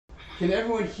Can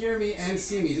everyone hear me and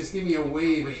see me? Just give me a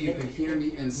wave if you can hear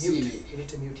me and see me. You need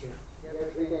to mute here. Yes,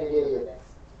 we can hear you.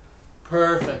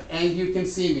 Perfect. And you can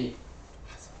see me.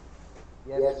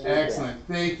 Yes, we can. Excellent.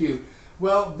 Thank you.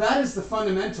 Well, that is the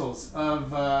fundamentals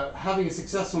of having a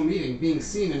successful meeting, being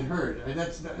seen and heard.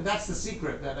 That's the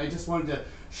secret that I just wanted to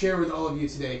share with all of you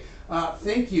today.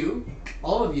 Thank you,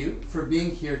 all of you, for being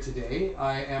here today.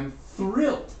 I am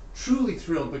thrilled, truly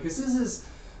thrilled, because this is,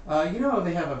 you know,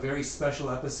 they have a very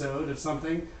special episode of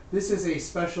something. This is a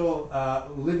special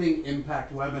Living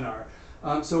Impact webinar.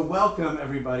 So welcome,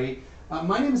 everybody.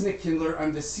 My name is Nick Kindler.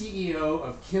 I'm the CEO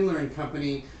of Kindler &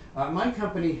 Company. My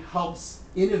company helps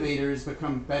innovators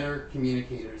become better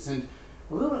communicators. And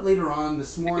a little bit later on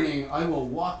this morning, I will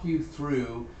walk you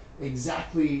through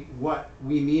exactly what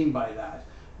we mean by that.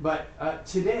 But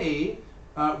today,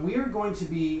 we are going to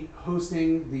be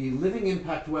hosting the Living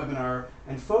Impact webinar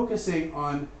and focusing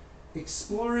on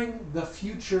exploring the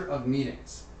future of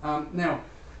meetings. Now,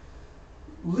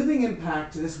 Living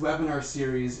Impact, this webinar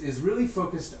series, is really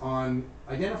focused on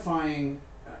identifying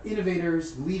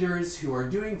innovators, leaders who are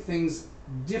doing things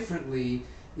differently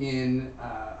in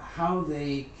how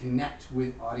they connect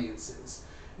with audiences.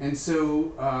 And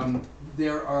so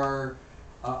there are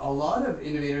a lot of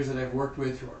innovators that I've worked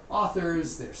with who are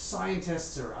authors, they're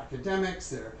scientists or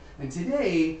academics, and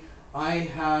today I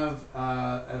have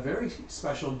a very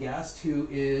special guest who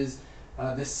is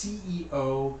the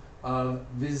CEO of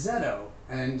Vizetto.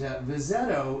 And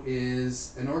Vizetto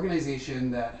is an organization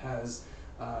that has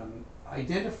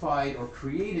identified or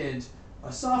created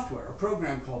a software, a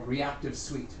program called Reactiv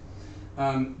Suite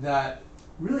that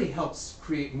really helps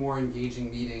create more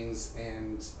engaging meetings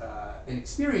and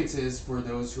experiences for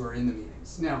those who are in the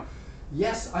meetings. Now,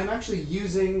 yes, I'm actually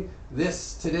using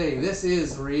this today. This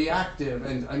is Reactiv,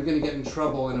 and I'm going to get in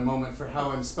trouble in a moment for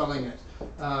how I'm spelling it.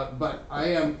 But I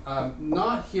am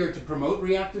not here to promote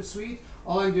Reactiv Suite.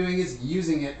 All I'm doing is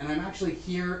using it, and I'm actually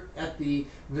here at the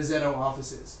Vizetto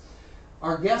offices.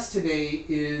 Our guest today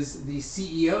is the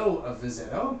CEO of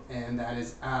Vizetto, and that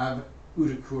is Av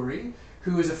Udakuri,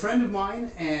 who is a friend of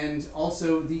mine and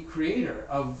also the creator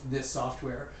of this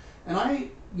software.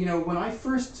 And when I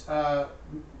first got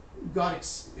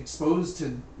exposed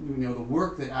to the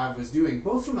work that Av was doing,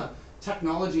 both from a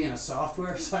technology and a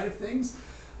software side of things,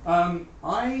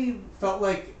 I felt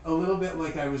like a little bit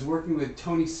like I was working with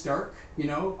Tony Stark,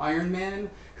 Iron Man,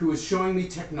 who was showing me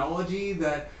technology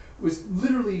that was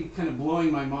literally kind of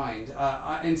blowing my mind.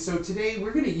 And so today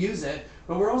we're going to use it,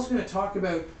 but we're also going to talk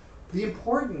about the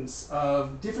importance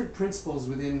of different principles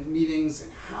within meetings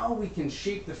and how we can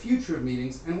shape the future of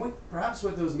meetings and perhaps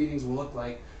what those meetings will look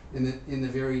like in the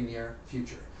very near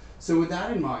future. So with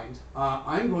that in mind,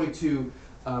 I'm going to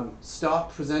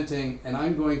stop presenting, and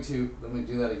I'm going to, let me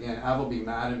do that again. Av will be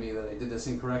mad at me that I did this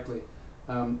incorrectly.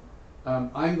 I'm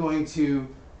going to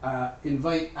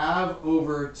invite Av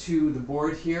over to the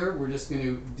board here. We're just going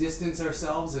to distance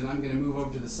ourselves, and I'm going to move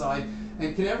over to the side.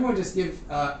 And can everyone just give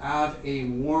Av a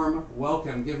warm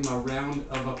welcome? Give him a round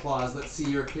of applause. Let's see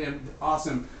your kid.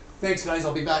 Awesome. Thanks, guys.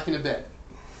 I'll be back in a bit.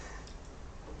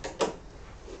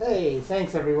 Hey,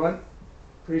 thanks everyone.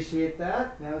 Appreciate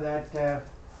that. Now that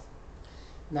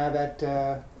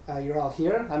you're all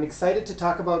here, I'm excited to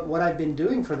talk about what I've been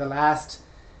doing for the last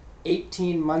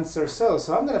 18 months or so.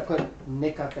 So I'm going to put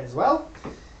Nick up as well.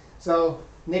 So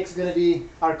Nick's going to be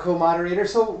our co-moderator.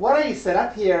 So what I set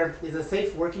up here is a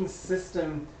safe working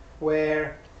system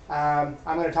where I'm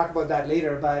going to talk about that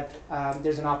later, but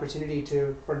there's an opportunity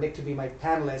for Nick to be my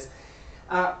panelist.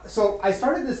 So I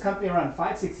started this company around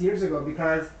 5-6 years ago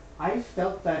because I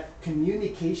felt that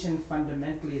communication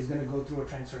fundamentally is going to go through a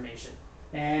transformation.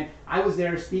 And I was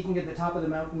there speaking at the top of the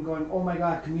mountain going, oh my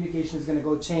God, communication is going to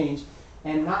go change.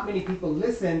 And not many people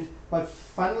listened, but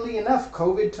funnily enough,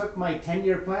 COVID took my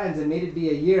 10-year plans and made it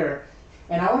be a year.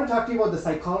 And I want to talk to you about the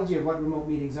psychology of what remote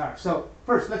meetings are. So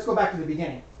first, let's go back to the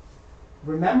beginning.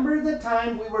 Remember the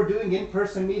time we were doing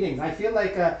in-person meetings? I feel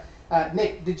like,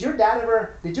 Nick, did your dad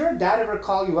ever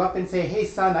call you up and say, hey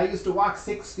son, I used to walk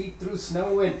 6 feet through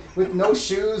snow and with no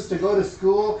shoes to go to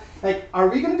school? Like, are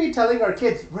we going to be telling our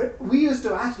kids, we used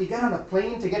to actually get on a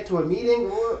plane to get to a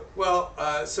meeting? Well,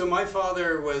 so my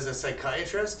father was a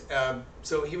psychiatrist,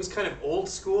 so he was kind of old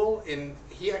school, and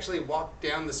he actually walked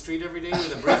down the street every day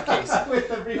with a briefcase. With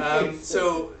a briefcase.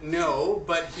 So no,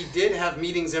 but he did have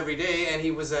meetings every day, and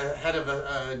he was a head of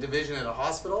a division at a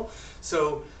hospital.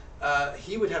 So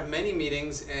he would have many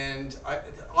meetings, and I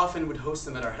often would host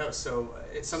them at our house. So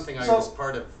it's something I was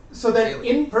part of. So then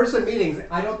in-person meetings,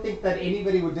 I don't think that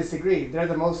anybody would disagree. They're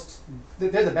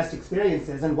the best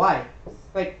experiences. And why?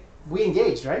 Like, we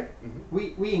engaged, right?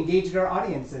 Mm-hmm. We engaged our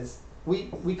audiences.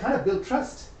 We kind of built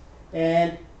trust.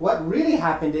 And what really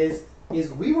happened is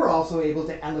we were also able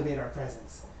to elevate our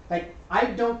presence. Like, I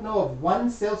don't know of one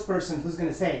salesperson who's going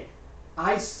to say,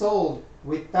 I sold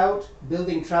without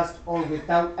building trust or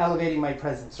without elevating my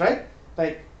presence, right?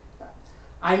 Like,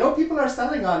 I know people are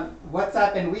selling on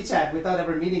WhatsApp and WeChat without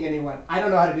ever meeting anyone. I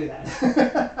don't know how to do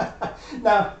that.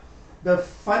 Now, the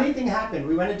funny thing happened.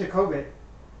 We went into COVID.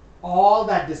 All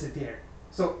that disappeared.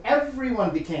 So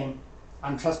everyone became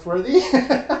untrustworthy.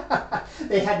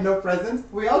 They had no presence.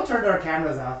 We all turned our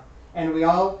cameras off, and we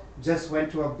all just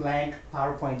went to a blank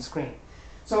PowerPoint screen.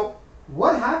 So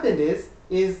what happened is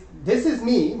this is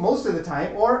me most of the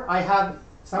time, or I have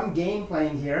some game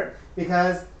playing here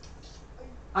because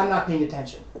I'm not paying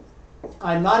attention.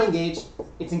 I'm not engaged.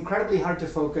 It's incredibly hard to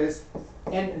focus,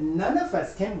 and none of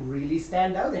us can really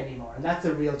stand out anymore, and that's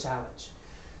a real challenge.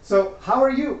 So how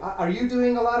are you? Are you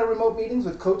doing a lot of remote meetings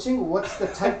with coaching? What's the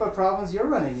type of problems you're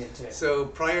running into? So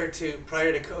prior to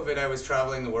COVID, I was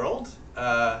traveling the world,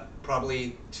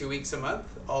 probably 2 weeks a month,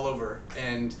 all over,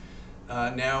 and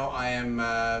now I am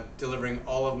delivering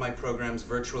all of my programs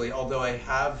virtually. Although I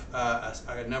have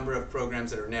a number of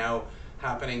programs that are now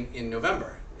happening in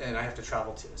November, and I have to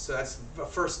travel to. So that's a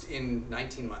first in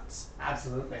 19 months.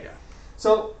 Absolutely. Yeah.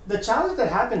 So the challenge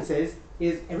that happens is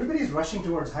everybody's rushing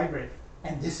towards hybrid.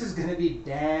 And this is going to be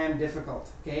damn difficult,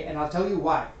 okay? And I'll tell you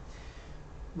why.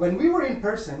 When we were in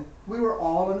person, we were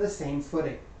all on the same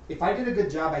footing. If I did a good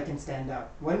job, I can stand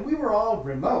out. When we were all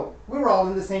remote, we were all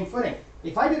on the same footing.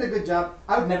 If I did a good job,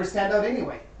 I would never stand out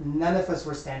anyway. None of us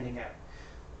were standing out.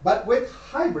 But with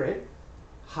hybrid,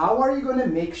 how are you going to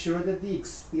make sure that the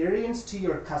experience to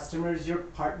your customers, your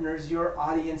partners, your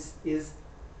audience is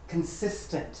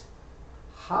consistent?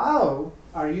 How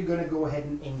are you going to go ahead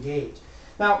and engage?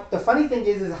 Now, the funny thing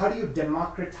is how do you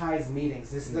democratize meetings?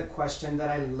 This is a question that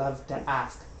I love to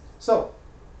ask. So,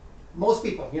 most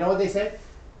people, you know what they say?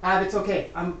 It's okay,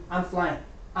 I'm flying.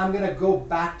 I'm gonna go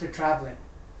back to traveling.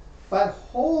 But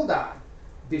hold on,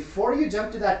 before you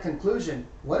jump to that conclusion,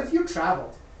 what if you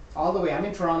traveled all the way? I'm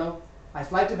in Toronto, I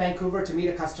fly to Vancouver to meet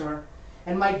a customer,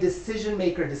 and my decision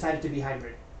maker decided to be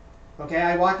hybrid. Okay,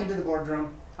 I walk into the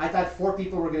boardroom, I thought 4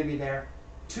 people were gonna be there,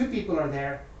 2 people are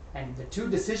there, and the 2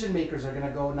 decision makers are going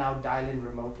to go now dial in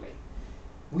remotely.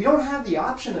 We don't have the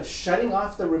option of shutting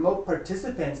off the remote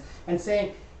participants and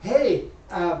saying, hey,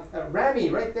 Rami,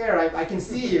 right there, I can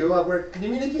see you, we're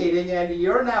communicating and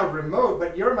you're now remote,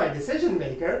 but you're my decision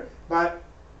maker, but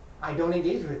I don't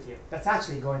engage with you. That's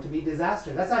actually going to be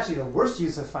disaster. That's actually the worst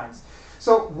use of funds.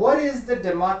 So what is the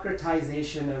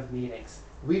democratization of meetings?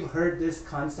 We've heard this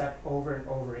concept over and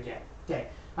over again. Okay,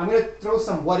 I'm going to throw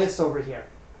some what ifs over here.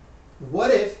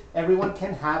 What if everyone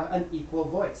can have an equal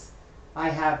voice? I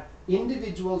have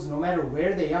individuals, no matter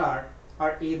where they are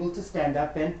able to stand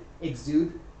up and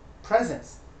exude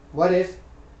presence. What if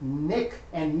Nick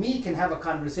and me can have a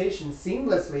conversation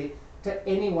seamlessly to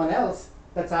anyone else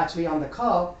that's actually on the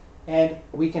call, and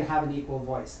we can have an equal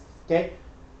voice? Okay?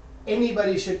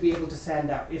 Anybody should be able to stand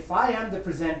out. If I am the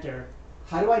presenter,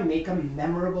 how do I make a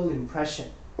memorable impression,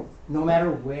 no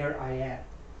matter where I am?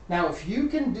 Now, if you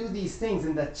can do these things,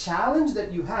 and the challenge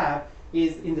that you have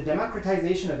is in the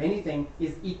democratization of anything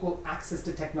is equal access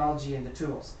to technology and the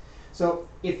tools. So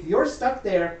if you're stuck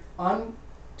there on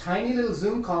tiny little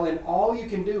Zoom call and all you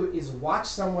can do is watch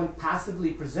someone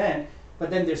passively present, but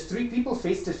then there's 3 people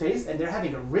face to face and they're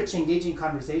having a rich, engaging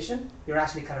conversation, you're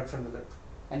actually cut out from the loop.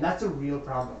 And that's a real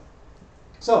problem.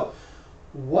 So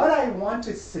what I want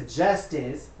to suggest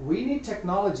is we need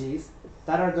technologies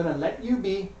that are going to let you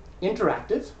be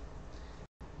interactive,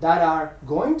 that are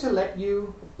going to let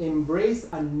you embrace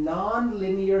a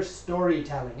non-linear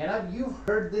storytelling. And you've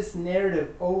heard this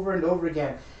narrative over and over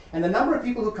again. And the number of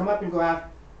people who come up and go out,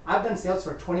 I've done sales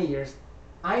for 20 years.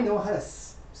 I know how to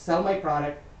sell my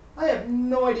product. I have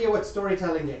no idea what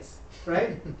storytelling is,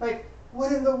 right? Like,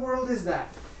 what in the world is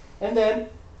that? And then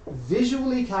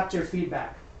visually capture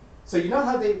feedback. So you know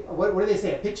how what do they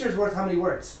say? A picture is worth how many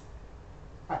words?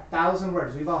 1,000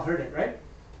 words. We've all heard it, right?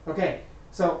 Okay,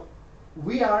 so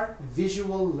we are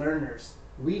visual learners.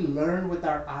 We learn with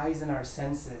our eyes and our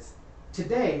senses.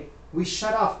 Today, we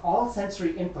shut off all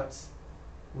sensory inputs.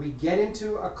 We get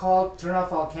into a call, turn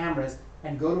off all cameras,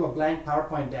 and go to a blank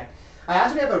PowerPoint deck. I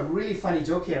actually have a really funny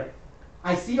joke here.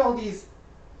 I see all these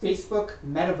Facebook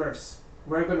metaverse.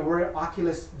 We're going to wear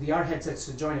Oculus VR headsets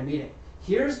to join a meeting.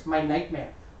 Here's my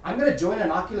nightmare. I'm going to join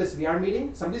an Oculus VR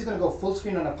meeting, somebody's going to go full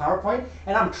screen on a PowerPoint,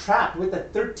 and I'm trapped with a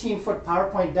 13-foot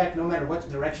PowerPoint deck no matter what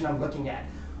direction I'm looking at.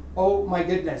 Oh my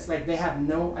goodness, like they have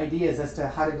no ideas as to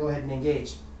how to go ahead and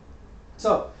engage.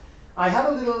 So I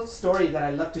have a little story that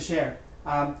I love to share.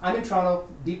 I'm in Toronto,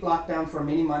 deep lockdown for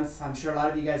many months. I'm sure a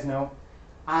lot of you guys know.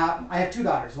 I have two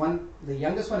daughters. The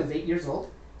youngest one is 8 years old,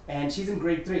 and she's in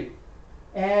grade 3.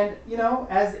 And, you know,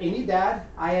 as any dad,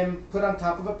 I am put on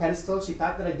top of a pedestal. She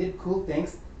thought that I did cool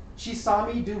things. She saw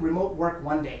me do remote work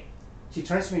one day. She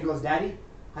turns to me and goes, "Daddy,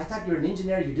 I thought you were an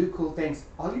engineer, you do cool things.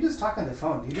 All you do is talk on the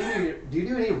phone. Do you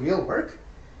do any real work?"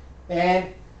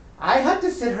 And I had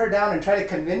to sit her down and try to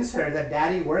convince her that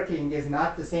daddy working is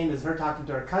not the same as her talking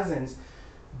to her cousins.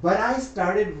 But I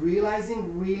started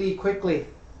realizing really quickly,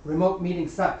 remote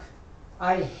meetings suck.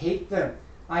 I hate them.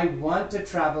 I want to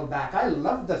travel back. I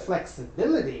love the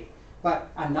flexibility, but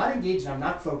I'm not engaged, I'm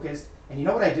not focused. And you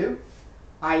know what I do?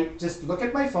 I just look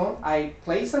at my phone, I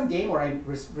play some game, or I'm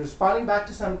responding back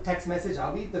to some text message,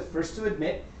 I'll be the first to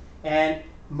admit. And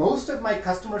most of my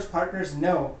customers, partners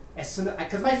know, as soon as,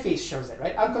 because my face shows it,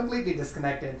 right? I'm completely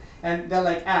disconnected. And they're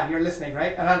like, "Ah, you're listening,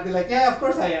 right?" And I'll be like, "Yeah, of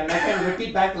course I am." And I can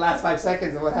repeat back the last 5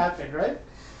 seconds of what happened, right?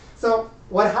 So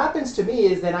what happens to me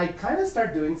is then I kind of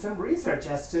start doing some research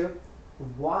as to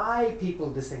why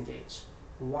people disengage.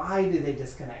 Why do they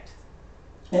disconnect?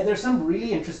 And there's some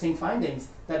really interesting findings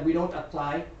that we don't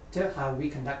apply to how we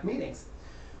conduct meetings.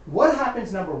 What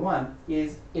happens, number one,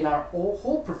 is in our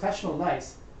whole professional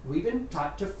lives, we've been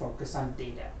taught to focus on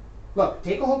data. Look,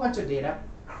 take a whole bunch of data,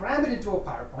 cram it into a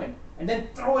PowerPoint, and then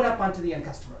throw it up onto the end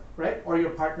customer, right? Or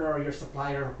your partner or your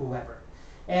supplier or whoever.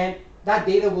 And that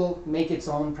data will make its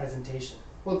own presentation.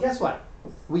 Well, guess what?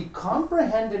 We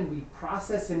comprehend and we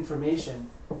process information,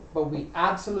 but we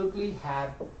absolutely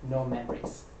have no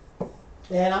memories.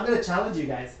 And I'm going to challenge you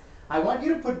guys. I want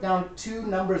you to put down 2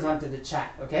 numbers onto the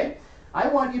chat, okay? I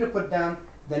want you to put down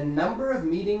the number of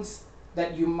meetings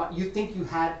that you think you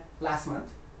had last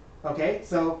month, okay?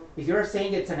 So if you're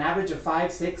saying it's an average of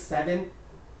 5, 6, 7,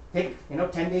 pick,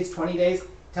 10 days, 20 days,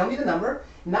 tell me the number.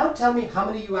 Now tell me how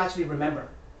many you actually remember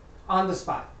on the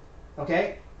spot,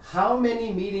 okay? How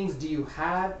many meetings do you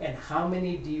have and how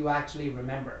many do you actually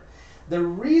remember? The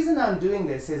reason I'm doing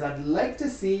this is I'd like to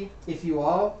see if you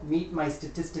all meet my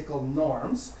statistical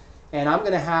norms, and I'm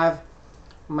going to have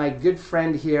my good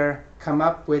friend here come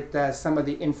up with some of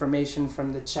the information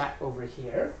from the chat over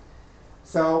here.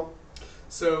 So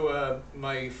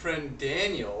my friend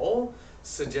Daniel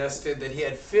suggested that he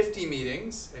had 50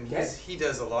 meetings, and he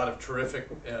does a lot of terrific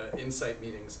insight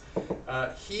meetings.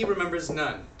 He remembers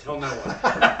none. Tell no one.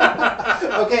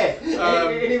 Okay.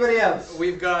 Anybody else?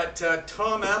 We've got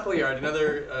Tom Appleyard,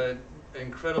 another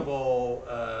incredible,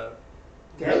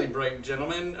 really bright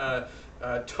gentleman.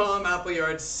 Tom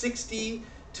Appleyard, 60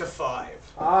 to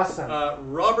 5.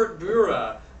 Awesome. Robert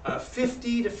Bura,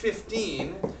 50 to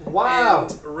 15. Wow.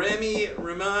 And Rami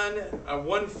Rahman,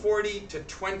 140 to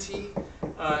 20.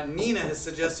 Nina has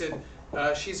suggested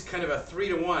she's kind of a 3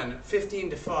 to 1, 15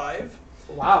 to 5.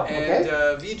 Wow. And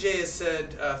Okay. VJ has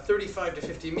said 35 to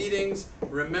 50 meetings.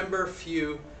 Remember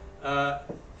few.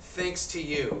 Thanks to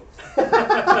you.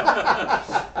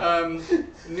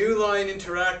 New Line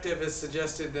Interactive has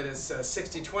suggested that it's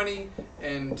 60-20,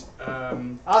 and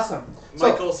Awesome.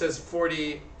 Michael says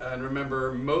 40, and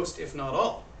remember most, if not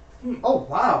all. Oh,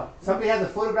 wow. Somebody has a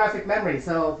photographic memory,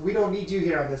 so we don't need you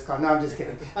here on this call. No, I'm just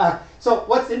kidding. So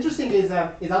what's interesting is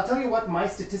I'll tell you what my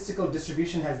statistical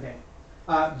distribution has been.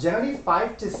 Generally,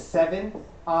 5 to 7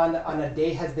 on a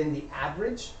day has been the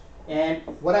average. And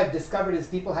what I've discovered is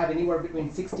people have anywhere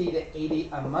between 60 to 80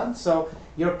 a month. So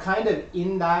you're kind of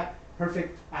in that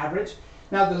perfect average.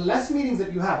 Now, the less meetings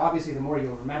that you have, obviously, the more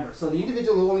you'll remember. So the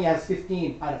individual who only has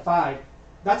 15 out of 5,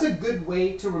 that's a good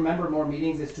way to remember more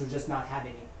meetings is to just not have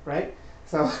any, right?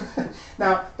 So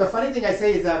now, the funny thing I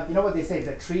say is, you know what they say, if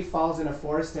a tree falls in a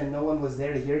forest and no one was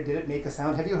there to hear it, did it make a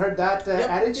sound? Have you heard that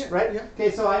adage, right? Yeah. Okay,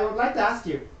 so I would like to ask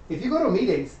you, if you go to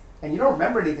meetings and you don't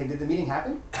remember anything, did the meeting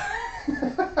happen?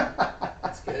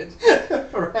 That's good.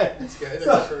 Right. That's good. That's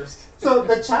the first. So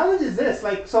the challenge is this,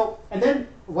 and then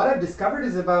what I've discovered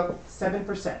is about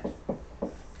 7%.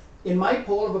 In my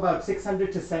poll of about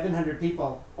 600 to 700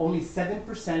 people, only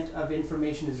 7% of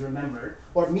information is remembered,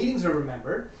 or meetings are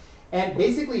remembered, and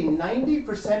basically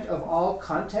 90% of all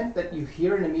content that you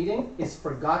hear in a meeting is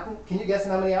forgotten. Can you guess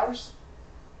in how many hours?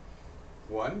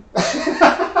 1.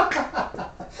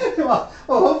 well,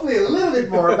 hopefully a little bit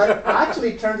more, but it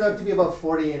actually turns out to be about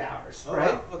 48 hours,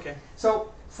 right? Wow. Okay.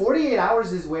 So 48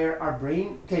 hours is where our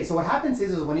brain, so what happens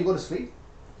is when you go to sleep,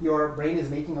 your brain is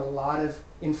making a lot of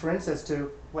inference as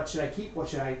to what should I keep, what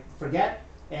should I forget,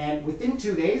 and within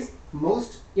 2 days,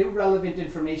 most irrelevant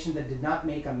information that did not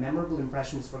make a memorable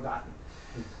impression is forgotten.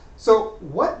 So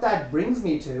what that brings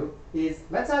me to is,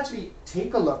 let's actually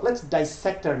take a look, let's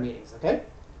dissect our meetings, okay?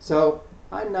 So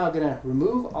I'm now going to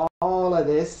remove all of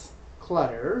this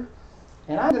clutter,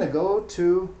 and I'm going to go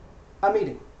to a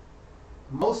meeting.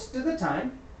 Most of the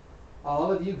time,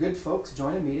 all of you good folks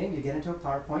join a meeting, you get into a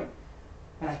PowerPoint,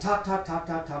 and I talk.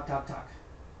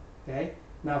 Okay?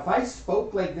 Now, if I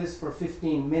spoke like this for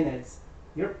 15 minutes,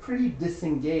 you're pretty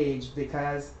disengaged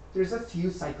because there's a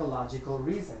few psychological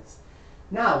reasons.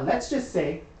 Now, let's just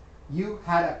say you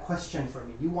had a question for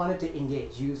me. You wanted to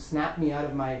engage. You snapped me out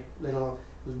of my little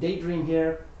daydream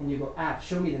here, and you go,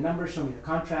 show me the numbers, show me the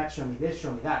contract, show me this,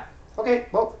 show me that. Okay,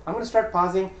 well, I'm going to start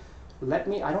pausing. I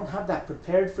don't have that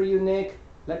prepared for you, Nick.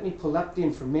 Let me pull up the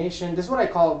information. This is what I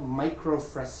call micro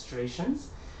frustrations.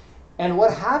 And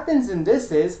what happens in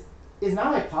this is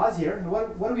now I pause here, and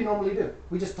what do we normally do?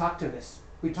 We just talk to this.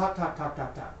 We talk.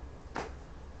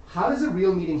 How does a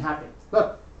real meeting happen?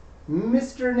 Look,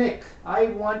 Mr. Nick, I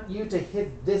want you to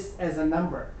hit this as a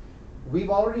number. We've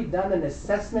already done an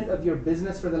assessment of your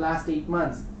business for the last 8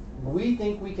 months. We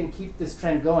think we can keep this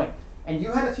trend going. And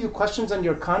you had a few questions on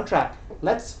your contract.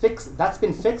 That's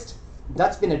been fixed.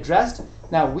 That's been addressed.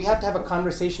 Now, we have to have a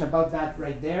conversation about that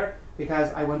right there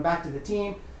because I went back to the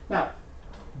team. Now,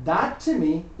 that to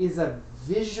me is a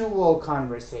visual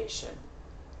conversation.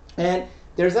 And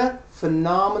there's a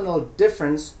phenomenal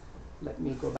difference. Let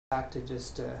me go back to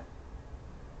just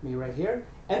me right here.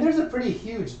 And there's a pretty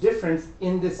huge difference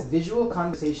in this visual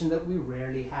conversation that we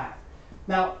rarely have.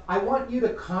 Now, I want you to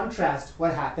contrast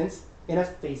what happens in a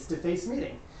face-to-face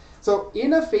meeting. So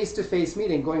in a face-to-face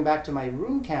meeting, going back to my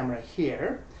room camera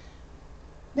here,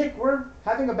 Nick, we're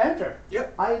having a banter.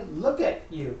 Yep. I look at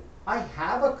you. I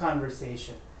have a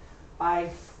conversation. I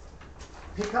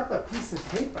pick up a piece of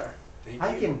paper.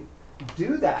 I can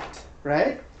do that,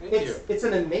 right? It's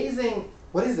an amazing,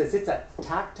 what is this? It's a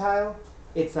tactile,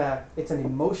 it's an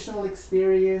emotional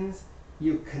experience.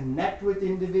 You connect with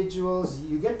individuals.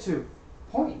 You get to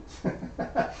point.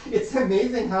 It's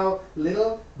amazing how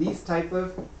little these type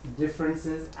of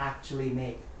differences actually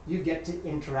make. You get to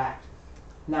interact.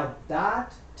 Now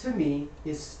that, to me,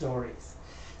 is stories.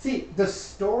 See, the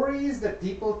stories that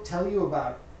people tell you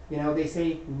about, they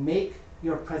say, make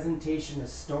your presentation a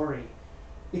story.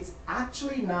 It's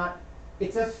actually not,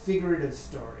 it's a figurative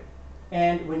story.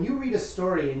 And when you read a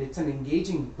story and it's an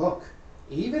engaging book,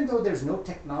 even though there's no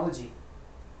technology,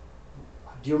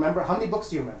 do you remember, how many books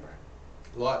do you remember?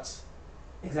 Lots.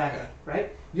 Exactly,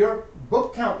 right? Your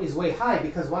book count is way high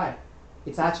because why?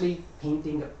 It's actually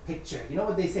painting a picture. You know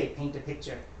what they say, paint a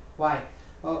picture. Why?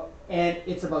 And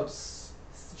it's about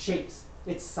shapes,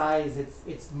 its size,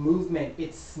 its movement,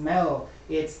 its smell,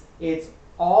 it's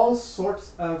all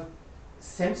sorts of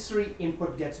sensory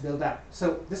input gets built up.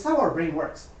 So this is how our brain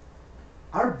works.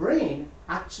 Our brain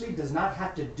actually does not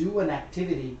have to do an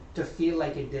activity to feel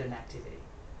like it did an activity.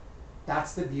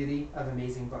 That's the beauty of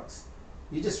amazing books.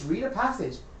 You just read a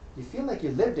passage, you feel like you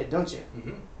lived it, don't you?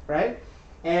 Mm-hmm. Right?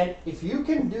 And if you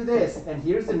can do this, and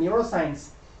here's the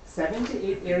neuroscience, 7 to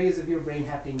 8 areas of your brain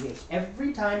have to engage.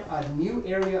 Every time a new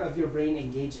area of your brain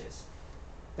engages,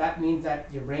 that means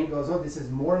that your brain goes, oh, this is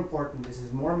more important, this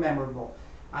is more memorable.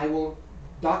 I will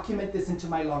document this into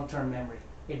my long-term memory.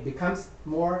 It becomes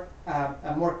more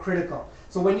critical.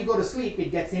 So when you go to sleep,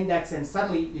 it gets indexed and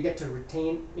suddenly you get to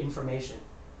retain information.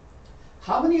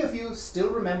 How many of you still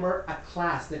remember a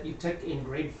class that you took in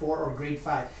grade 4 or grade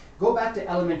 5? Go back to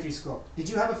elementary school. Did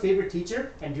you have a favorite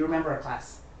teacher and do you remember a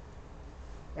class?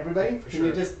 Everybody? Can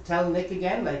you just tell Nick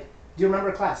again, do you remember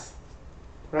a class?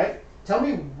 Right? Tell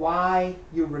me why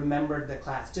you remembered the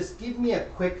class. Just give me a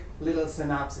quick little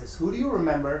synopsis. Who do you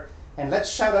remember? And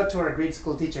let's shout out to our grade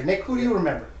school teacher. Nick, who do you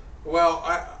remember? Well,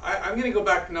 I'm going to go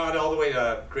back not all the way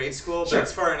to grade school, but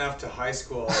it's far enough to high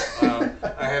school.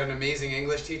 I had an amazing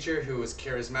English teacher who was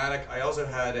charismatic. I also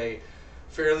had a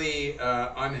fairly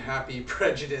unhappy,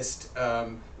 prejudiced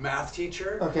math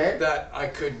teacher that I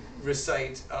could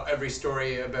recite every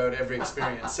story about every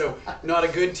experience. So not a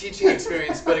good teaching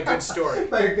experience, but a good story.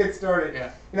 But a good story.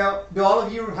 Yeah. Do all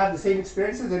of you have the same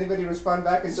experiences? Anybody respond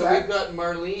back in So chat? we've got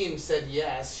Marlene said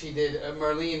yes, she did.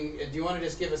 Marlene, do you want to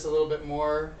just give us a little bit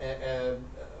more,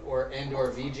 or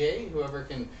VJ, whoever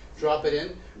can drop it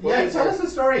in? Tell us a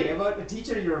story about a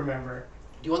teacher you remember.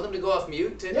 Do you want them to go off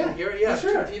mute and hear it? Yeah,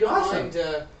 sure. If you don't mind,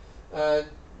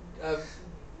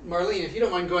 Marlene, if you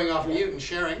don't mind going off mute and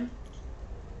sharing.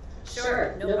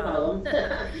 Sure, no problem.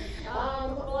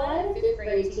 Well, I had a fifth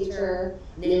grade teacher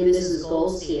named Mrs.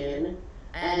 Goldstein,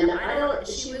 and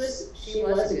she was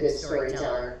a good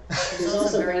storyteller. She was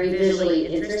also very visually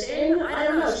interesting. I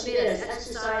don't know, she did an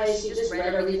exercise, she just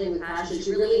read everything with passion,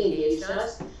 she really engaged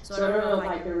us. So I don't know if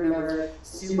I can remember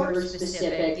super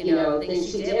specific,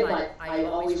 things she did, but I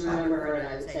always remember her and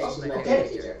I would say she's my favorite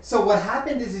teacher. So what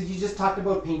happened is you just talked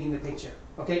about painting the picture.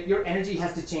 Okay, your energy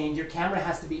has to change, your camera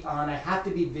has to be on, I have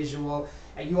to be visual.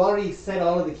 And you already said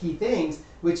all of the key things,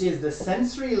 which is the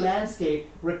sensory landscape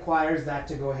requires that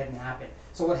to go ahead and happen.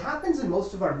 So what happens in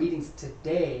most of our meetings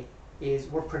today is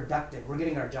we're productive, we're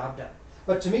getting our job done.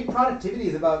 But to me, productivity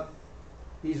is about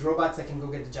these robots that can go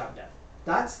get the job done.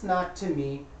 That's not, to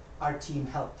me, our team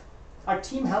health. Our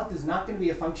team health is not going to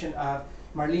be a function of,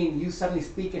 Marlene, you suddenly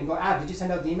speak and go, did you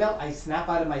send out the email? I snap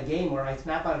out of my game or I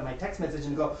snap out of my text message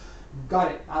and go,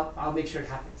 got it, I'll make sure it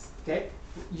happens, okay?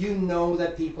 You know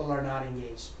that people are not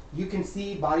engaged. You can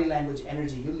see body language,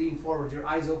 energy. You lean forward, your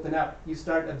eyes open up, you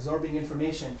start absorbing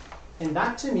information. And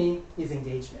that, to me, is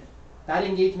engagement. That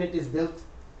engagement is built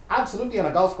absolutely on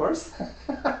a golf course.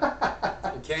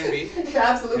 It can be.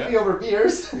 Absolutely over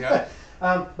beers. Yeah.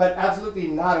 But absolutely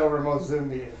not over most Zoom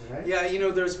meetings, right? Yeah, you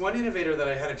know, there's one innovator that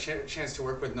I had a chance to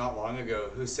work with not long ago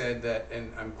who said that,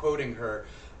 and I'm quoting her,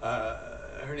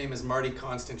 her name is Marty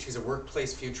Constant, she's a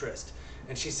workplace futurist,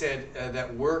 and she said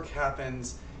that work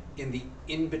happens in the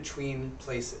in-between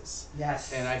places.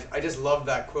 Yes. And I just love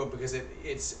that quote because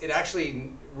it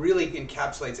actually really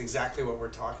encapsulates exactly what we're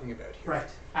talking about here. Right,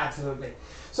 absolutely.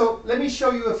 So let me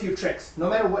show you a few tricks. No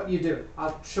matter what you do,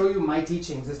 I'll show you my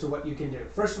teachings as to what you can do.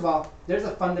 First of all, there's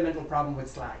a fundamental problem with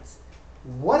slides.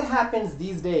 What happens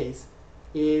these days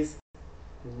is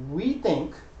we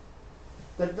think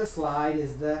that the slide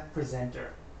is the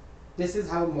presenter. This is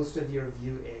how most of your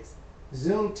view is.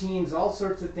 Zoom, Teams, all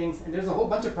sorts of things, and there's a whole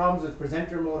bunch of problems with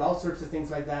presenter mode, all sorts of things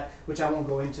like that, which I won't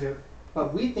go into.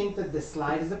 But we think that the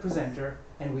slide is the presenter,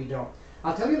 and we don't.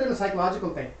 I'll tell you a little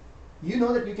psychological thing. You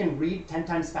know that you can read 10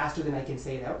 times faster than I can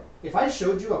say it out? If I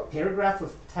showed you a paragraph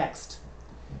of text,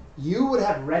 you would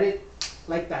have read it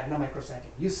like that in a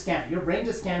microsecond. You scan. Your brain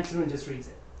just scans through and just reads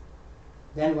it.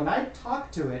 Then when I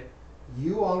talk to it,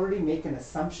 you already make an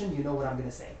assumption you know what I'm going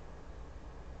to say.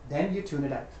 Then you tune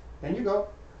it out. Then you go,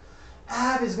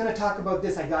 this is going to talk about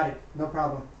this. I got it. No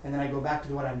problem. And then I go back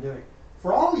to what I'm doing.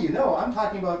 For all you know, I'm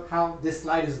talking about how this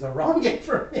slide is the wrong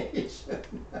information.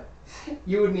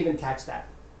 You wouldn't even catch that.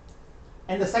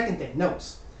 And the second thing,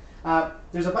 notes.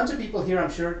 There's a bunch of people here,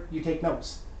 I'm sure you take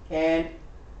notes. And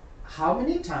how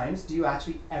many times do you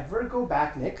actually ever go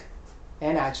back, Nick,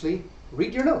 and actually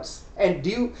read your notes? And do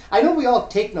you, I know we all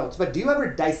take notes, but do you ever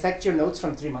dissect your notes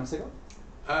from 3 months ago?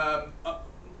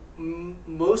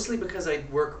 Mostly because I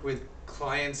work with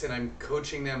clients and I'm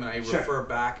coaching them and I Sure. refer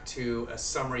back to a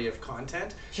summary of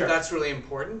content. Sure. That's really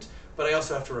important, but I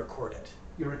also have to record it.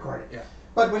 You record it. Yeah.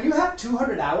 But when you have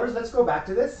 200 hours, let's go back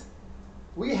to this.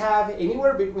 We have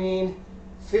anywhere between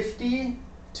 50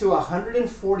 to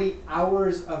 140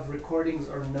 hours of recordings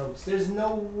or notes. There's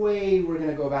no way we're going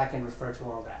to go back and refer to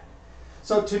all that.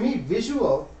 So to me,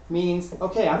 visual means,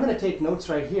 okay, I'm going to take notes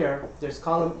right here. There's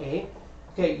column A.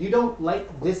 Okay, you don't like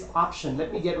this option.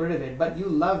 Let me get rid of it. But you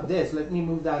love this. Let me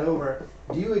move that over.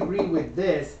 Do you agree with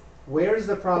this? Where's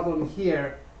the problem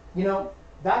here? You know,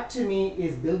 that to me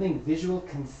is building visual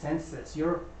consensus.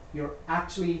 You're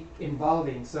actually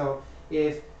involving. So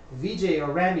if VJ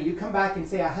or Randy, you come back and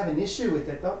say, I have an issue with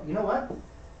it. Oh, you know what?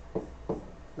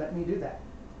 Let me do that.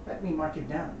 Let me mark it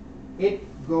down. It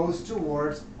goes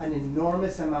towards an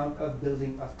enormous amount of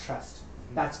building of trust.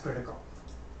 That's critical.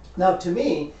 Now, to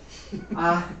me,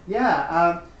 I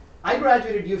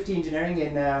graduated U of T engineering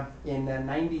in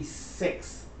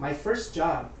 '96. My first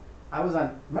job, I was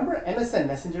on, remember MSN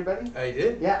Messenger, buddy? I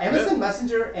did. Yeah, MSN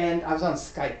Messenger, and I was on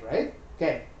Skype, right?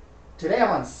 Okay. Today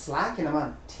I'm on Slack and I'm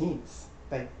on Teams.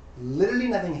 Like, literally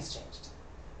nothing has changed.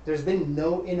 There's been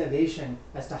no innovation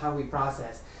as to how we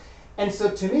process. And so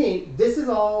to me, this is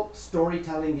all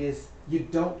storytelling is, you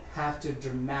don't have to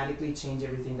dramatically change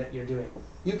everything that you're doing.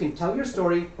 You can tell your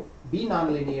story, be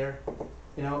nonlinear,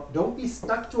 you know, don't be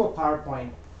stuck to a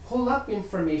PowerPoint. Pull up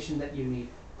information that you need.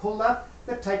 Pull up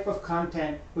the type of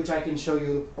content which I can show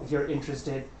you if you're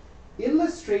interested.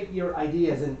 Illustrate your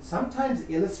ideas, and sometimes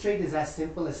illustrate is as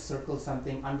simple as circle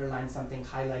something, underline something,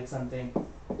 highlight something.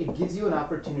 It gives you an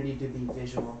opportunity to be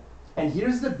visual. And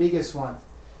here's the biggest one.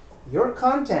 Your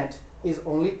content is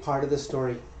only part of the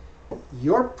story.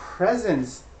 Your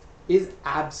presence is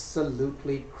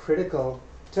absolutely critical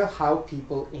to how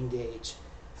people engage.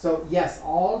 So yes,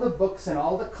 all the books and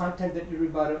all the content that you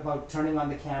read about turning on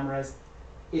the cameras,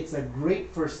 it's a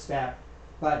great first step.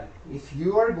 But if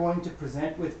you are going to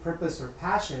present with purpose or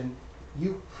passion,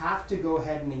 you have to go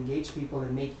ahead and engage people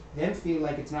and make them feel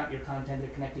like it's not your content,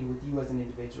 they're connecting with you as an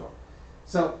individual.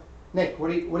 So Nick,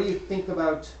 what do you think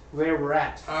about where we're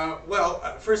at?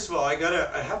 First of all, I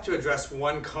have to address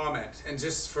one comment, and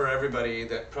just for everybody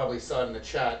that probably saw it in the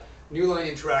chat, New Line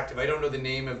Interactive. I don't know the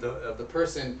name of the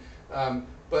person,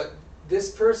 but this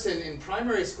person in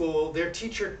primary school, their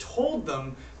teacher told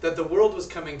them that the world was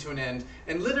coming to an end,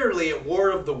 and literally it War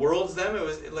of the Worlds them. It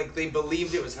was like they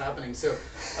believed it was happening. So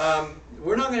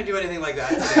we're not going to do anything like that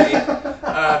today.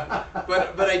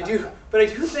 But I do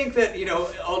think that, you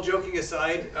know, all joking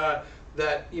aside,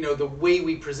 that, you know, the way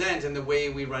we present and the way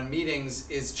we run meetings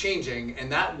is changing,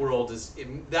 and that world is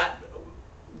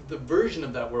the version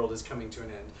of that world is coming to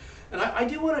an end. And I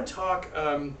do want to talk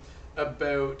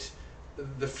about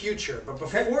the future, but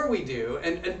before we do,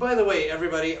 and by the way,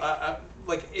 everybody,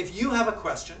 like if you have a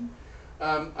question,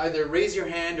 either raise your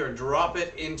hand or drop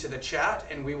it into the chat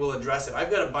and we will address it. I've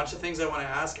got a bunch of things I want to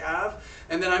ask Av,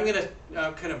 and then I'm going to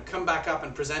kind of come back up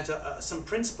and present some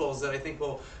principles that I think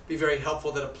will be very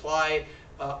helpful that apply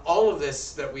all of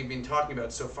this that we've been talking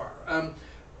about so far.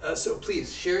 So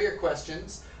please share your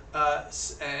questions,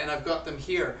 and I've got them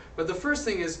here. But the first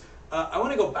thing is, I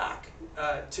want to go back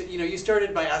to, you know, you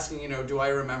started by asking, you know, do I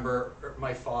remember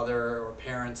my father or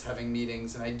parents having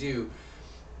meetings, and I do.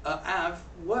 Av,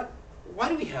 why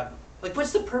do we have them? Like,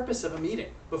 what's the purpose of a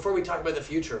meeting before we talk about the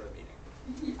future of a meeting?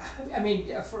 I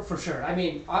mean, for sure. I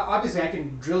mean, obviously I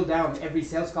can drill down every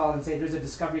sales call and say there's a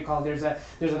discovery call, there's an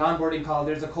onboarding call,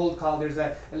 there's a cold call, there's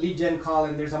a lead gen call,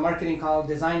 and there's a marketing call,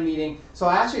 design meeting. So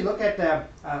I actually look at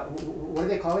what do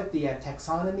they call it, the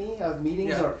taxonomy of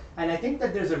meetings, Yeah. And I think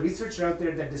that there's a researcher out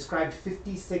there that described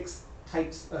 56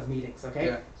 types of meetings. Okay,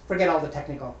 Yeah. Forget all the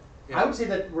technical. Yeah. I would say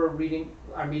that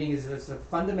our meeting is a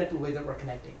fundamental way that we're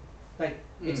connecting. Like,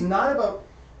 it's not about,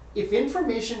 if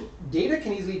information, data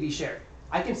can easily be shared.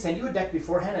 I can send you a deck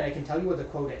beforehand and I can tell you what the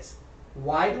quote is.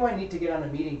 Why do I need to get on a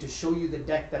meeting to show you the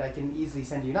deck that I can easily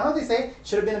send you? You know how they say,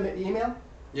 should have been an email?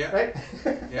 Yeah. Right?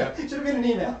 Yeah. Should have been an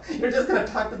email. You're just going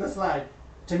to talk to the slide.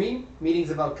 To me, meeting's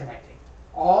about connecting.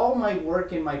 All my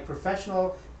work in my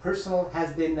personal,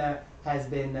 has been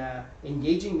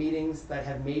engaging meetings that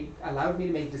have allowed me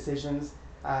to make decisions.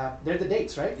 They're the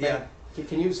dates, right? Yeah. Like,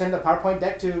 can you send a PowerPoint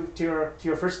deck to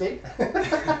your first date?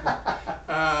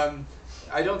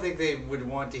 I don't think they would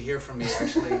want to hear from me,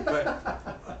 actually. But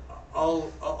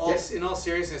Yes. in all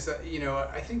seriousness, you know,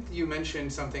 I think you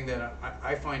mentioned something that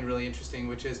I find really interesting,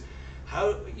 which is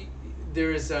how do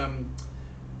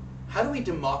we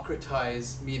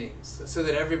democratize meetings so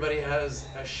that everybody has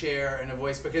a share and a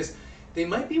voice? Because they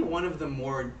might be one of the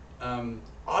more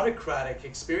autocratic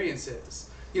experiences.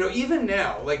 You know, even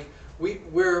now, like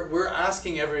we're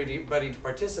asking everybody to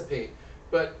participate,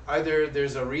 but either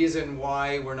there's a reason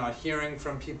why we're not hearing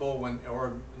from people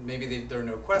or maybe there are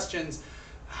no questions.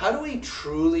 How do we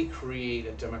truly create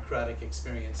a democratic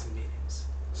experience in meetings?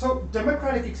 So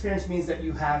democratic experience means that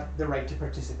you have the right to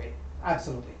participate.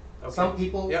 Absolutely. Okay. Some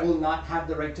people Yep. will not have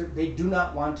the right to, they do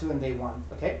not want to, and they want,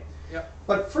 okay? Yeah.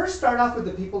 But first start off with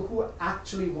the people who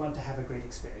actually want to have a great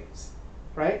experience,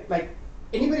 right? Like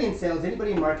anybody in sales,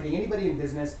 anybody in marketing, anybody in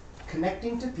business,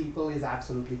 connecting to people is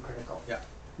absolutely critical. Yeah.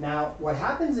 Now, what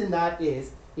happens in that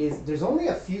is there's only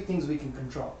a few things we can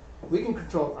control. We can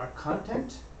control our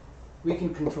content, we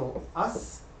can control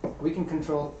us, we can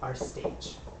control our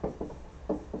stage,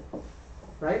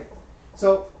 right?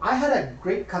 So I had a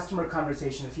great customer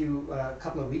conversation a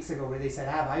couple of weeks ago where they said,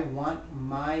 I want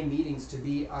my meetings to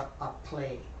be a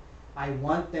play. I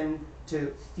want them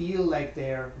to feel like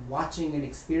they're watching an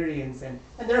experience, and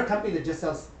they're a company that just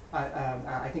sells,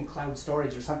 I think, cloud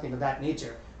storage or something of that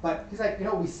nature. But he's like, you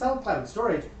know, we sell cloud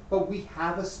storage, but we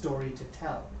have a story to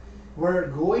tell. We're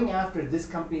going after this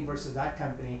company versus that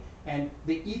company, and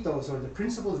the ethos or the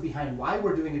principles behind why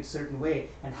we're doing it a certain way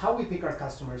and how we pick our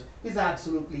customers is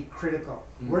absolutely critical.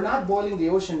 Mm-hmm. We're not boiling the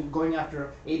ocean going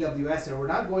after AWS, or we're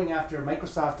not going after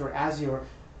Microsoft or Azure.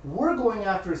 We're going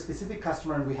after a specific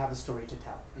customer and we have a story to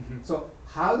tell. Mm-hmm. So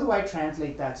how do I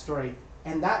translate that story?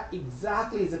 And that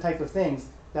exactly is the type of things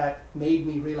that made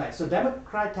me realize. So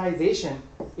democratization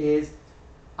is,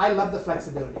 I love the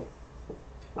flexibility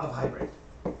of hybrid.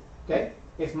 Okay?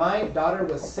 If my daughter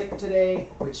was sick today,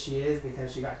 which she is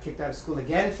because she got kicked out of school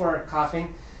again for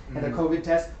coughing and a COVID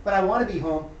test, but I want to be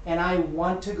home and I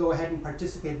want to go ahead and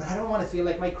participate, but I don't want to feel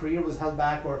like my career was held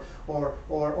back or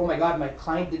oh my God, my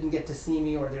client didn't get to see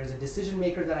me, or there's a decision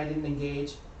maker that I didn't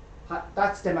engage.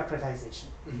 That's democratization.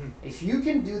 Mm-hmm. If you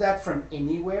can do that from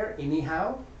anywhere,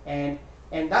 anyhow, and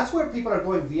that's where people are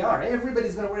going VR.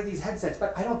 Everybody's going to wear these headsets,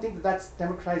 but I don't think that that's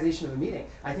democratization of a meeting.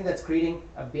 I think that's creating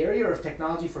a barrier of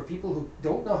technology for people who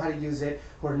don't know how to use it,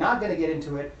 who are not going to get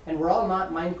into it, and we're all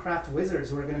not Minecraft wizards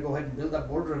who are going to go ahead and build up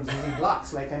boardrooms using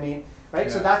blocks. Like, I mean, right?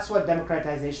 Yeah. So that's what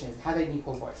democratization is, having an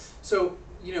equal voice. So,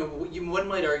 you know, one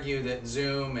might argue that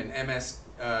Zoom and MS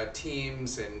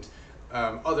Teams and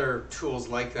other tools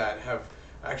like that have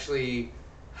actually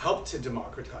helped to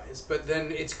democratize, but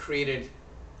then it's created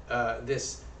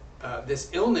this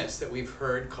illness that we've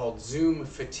heard called Zoom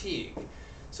fatigue.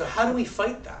 So how do we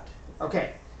fight that?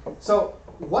 Okay, so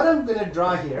what I'm going to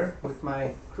draw here with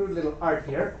my crude little art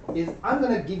here is I'm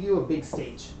going to give you a big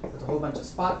stage with a whole bunch of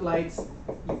spotlights.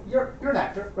 You're an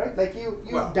actor, right? Like you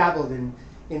Well, dabbled in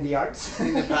the arts.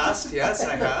 In the past, yes,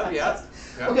 I have, yeah.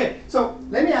 Okay, so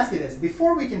let me ask you this.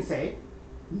 Before we can say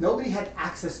nobody had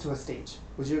access to a stage,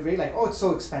 would you agree? Like, oh, it's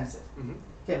so expensive. Mm-hmm.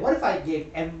 Okay, what if I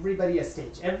gave everybody a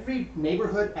stage? Every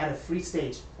neighborhood had a free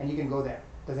stage, and you can go there.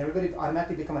 Does everybody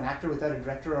automatically become an actor without a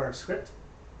director or a script?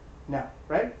 No,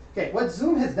 right? Okay, what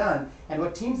Zoom has done and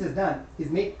what Teams has done is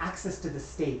made access to the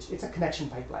stage. It's a connection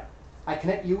pipeline. I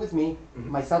connect you with me,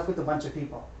 myself with a bunch of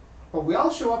people. But we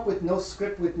all show up with no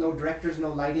script, with no directors,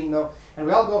 no lighting, and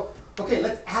we all go, okay,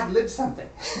 let's ad-lib something.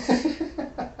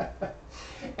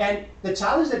 And the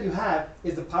challenge that you have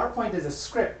is the PowerPoint as a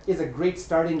script is a great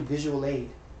starting visual aid.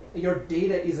 Your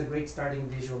data is a great starting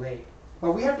visual aid.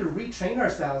 But we have to retrain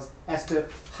ourselves as to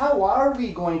how are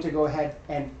we going to go ahead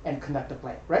and conduct a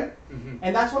play, right? Mm-hmm.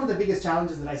 And that's one of the biggest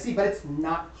challenges that I see, but it's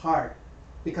not hard.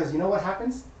 Because you know what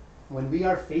happens? When we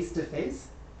are face to face,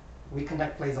 we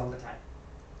conduct plays all the time.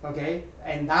 Okay?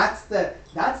 And that's the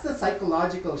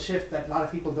psychological shift that a lot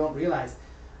of people don't realize.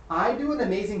 I do an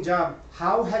amazing job.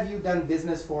 How have you done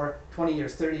business for 20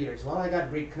 years, 30 years? Well, I got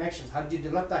great connections. How did you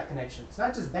develop that connection? It's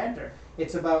not just banter.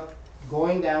 It's about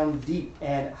going down deep,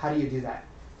 and how do you do that?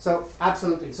 So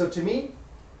absolutely. So to me,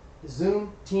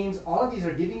 Zoom, Teams, all of these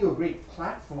are giving you a great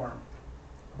platform,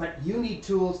 but you need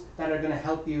tools that are going to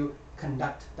help you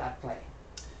conduct that play.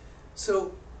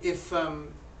 So if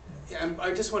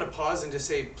I just want to pause and just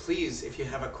say, please, if you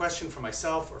have a question for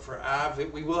myself or for Av,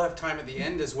 we will have time at the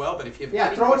end as well. But if you have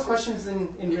any throw out questions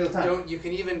in real time. You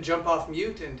can even jump off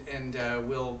mute, and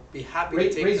we'll be happy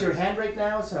to take raise them. your hand right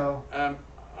now. So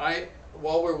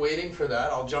while we're waiting for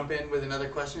that, I'll jump in with another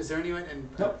question. Is there anyone? And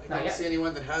nope, I don't see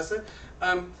anyone that has it.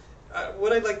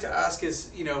 What I'd like to ask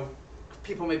is,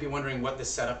 people may be wondering what this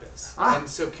setup is, and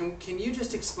so can you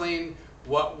just explain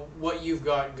what you've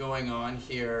got going on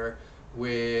here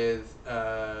with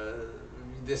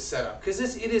this setup? Because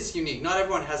it is unique. Not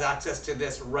everyone has access to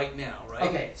this right now, right?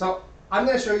 Okay, so I'm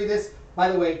going to show you this. By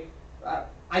the way,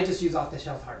 I just use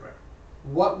off-the-shelf hardware.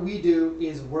 What we do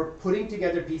is we're putting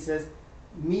together pieces.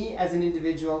 Me as an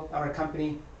individual or a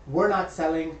company, we're not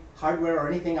selling hardware or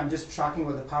anything. I'm just talking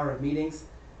about the power of meetings.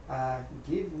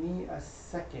 Give me a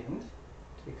second,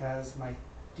 because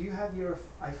do you have your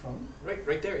iPhone?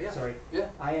 Right there, yeah. Sorry. Yeah.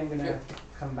 I am going to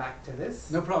come back to this.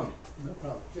 No problem.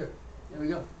 Here, there we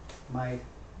go. My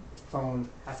phone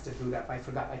has to boot up. I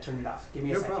forgot. I turned it off. Give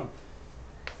me a second. No problem.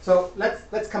 So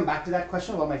let's come back to that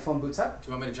question while my phone boots up. Do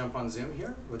you want me to jump on Zoom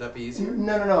here? Would that be easier?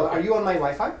 No. Are you on my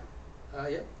Wi-Fi?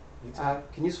 Yeah.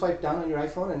 Can you swipe down on your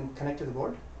iPhone and connect to the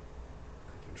board?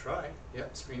 I can try. Yeah,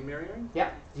 screen mirroring.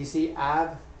 Yeah. Do you see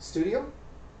Av Studio?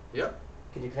 Yep.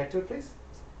 Can you connect to it, please?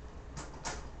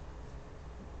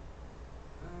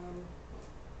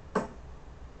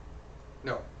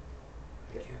 No,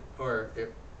 I can't. Or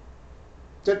it.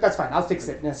 That's fine. I'll fix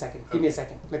it in a second. Give me a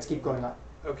second. Let's keep going on.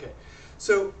 Okay.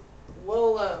 So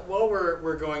while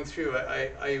we're going through,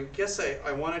 I guess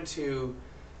I wanted to.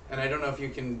 And I don't know if you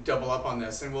can double up on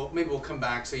this, and maybe we'll come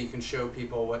back so you can show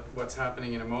people what's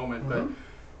happening in a moment. Mm-hmm.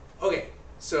 But okay,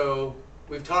 so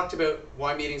we've talked about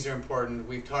why meetings are important.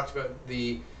 We've talked about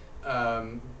the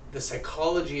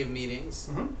psychology of meetings.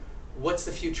 Mm-hmm. What's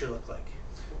the future look like?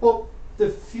 Well, the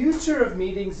future of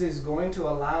meetings is going to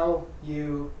allow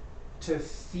you to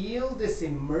feel this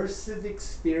immersive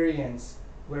experience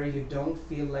where you don't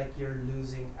feel like you're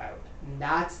losing out. And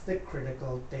that's the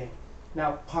critical thing.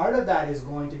 Now, part of that is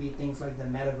going to be things like the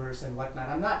metaverse and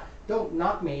whatnot. Don't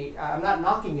knock me. I'm not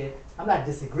knocking it. I'm not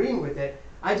disagreeing with it.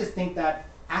 I just think that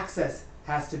access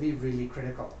has to be really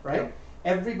critical, right? Yep.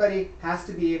 Everybody has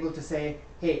to be able to say,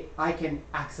 hey, I can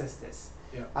access this.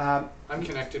 Yeah. I'm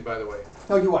connected, by the way.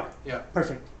 Oh, you are? Yeah.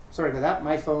 Perfect. Sorry about that.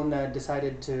 My phone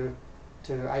decided to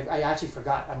I actually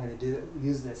forgot I'm going to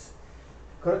use this.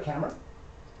 Go to camera.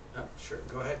 Oh, sure.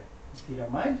 Go ahead. If you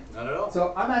don't mind. Not at all.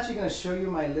 So I'm actually going to show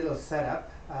you my little setup.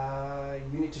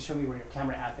 You need to show me where your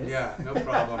camera app is. Yeah, no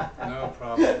problem. No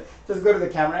problem. Just go to the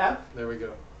camera app. There we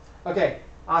go. Okay,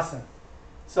 awesome.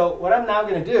 So what I'm now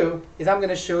going to do is I'm going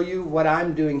to show you what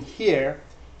I'm doing here.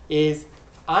 This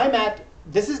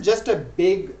is just a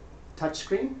big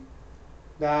touchscreen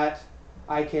that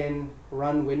I can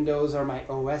run Windows or my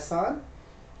OS on.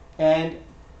 And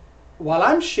while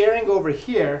I'm sharing over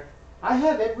here, I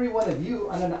have every one of you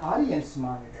on an audience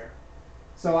monitor.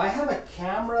 So I have a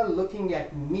camera looking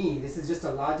at me. This is just a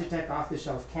Logitech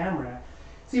off-the-shelf camera.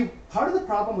 See, part of the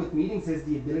problem with meetings is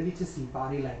the ability to see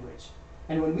body language.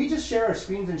 And when we just share our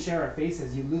screens and share our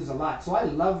faces, you lose a lot. So I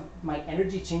love my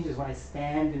energy changes when I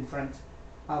stand in front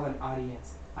of an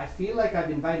audience. I feel like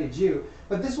I've invited you,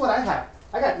 but this is what I have.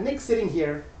 I got Nick sitting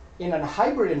here in a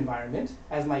hybrid environment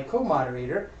as my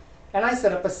co-moderator, and I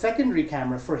set up a secondary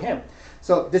camera for him.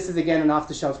 So this is again an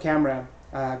off-the-shelf camera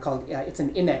called, it's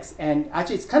an Inex, and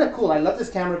actually it's kind of cool. I love this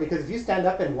camera because if you stand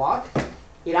up and walk,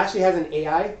 it actually has an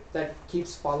AI that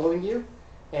keeps following you.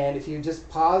 And if you just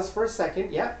pause for a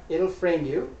second, yeah, it'll frame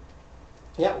you.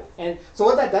 Yeah, and so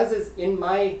what that does is in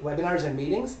my webinars and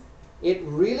meetings, it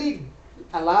really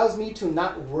allows me to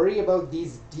not worry about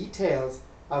these details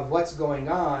of what's going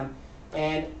on.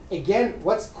 And again,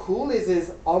 what's cool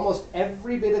is almost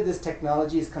every bit of this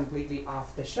technology is completely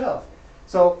off the shelf.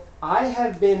 So I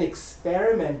have been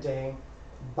experimenting,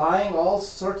 buying all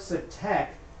sorts of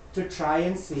tech to try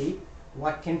and see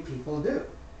what can people do.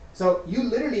 So you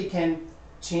literally can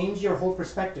change your whole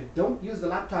perspective. Don't use the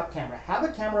laptop camera. Have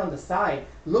a camera on the side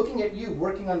looking at you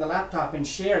working on the laptop and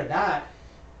share that.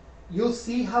 You'll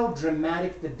see how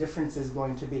dramatic the difference is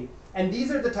going to be. And these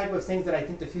are the type of things that I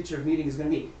think the future of meeting is going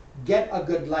to be. Get a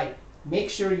good light. Make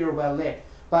sure you're well lit.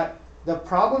 But the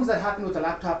problems that happen with the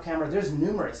laptop camera, there's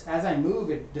numerous. As I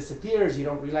move, it disappears. You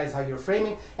don't realize how you're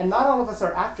framing. And not all of us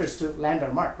are actors to land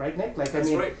our mark, right, Nick? That's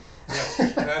right. Yeah,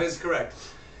 that is correct.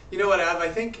 You know what, Av? I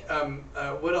think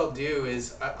what I'll do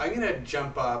is I'm going to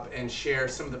jump up and share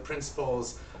some of the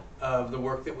principles of the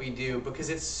work that we do, because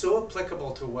it's so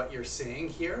applicable to what you're saying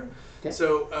here. Okay.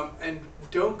 So, and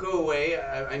don't go away.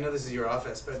 I know this is your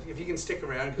office, but if you can stick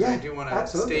around, because I do want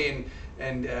to stay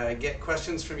and get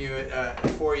questions from you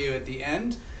for you at the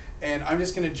end. And I'm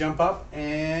just going to jump up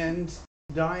and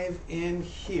dive in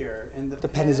here. And the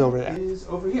pen is over there. Is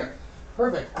over here.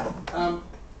 Perfect.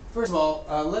 First of all,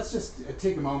 let's just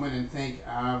take a moment and thank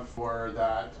Av for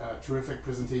that terrific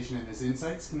presentation and his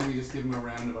insights. Can we just give him a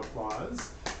round of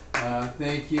applause?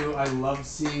 Thank you. I love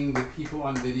seeing the people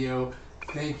on video.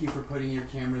 Thank you for putting your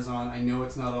cameras on. I know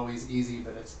it's not always easy,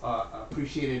 but it's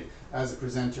appreciated as a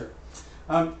presenter.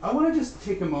 I want to just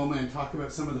take a moment and talk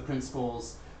about some of the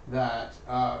principles that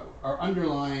are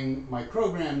underlying my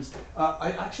programs.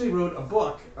 I actually wrote a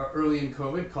book early in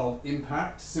COVID called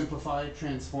Impact, Simplify,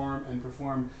 Transform, and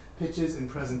Perform Pitches and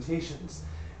Presentations.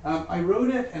 I wrote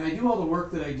it, and I do all the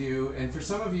work that I do, and for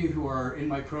some of you who are in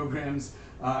my programs,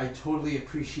 I totally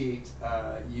appreciate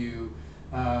you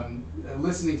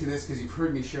listening to this because you've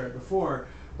heard me share it before.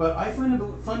 But I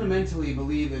fundamentally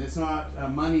believe that it's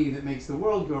not money that makes the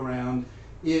world go round,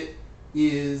 it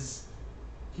is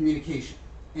communication.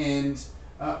 And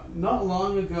not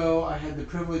long ago, I had the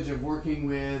privilege of working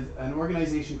with an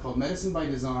organization called Medicine by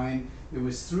Design. It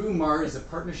was through Mars, a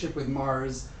partnership with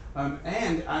Mars,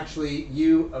 and actually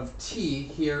U of T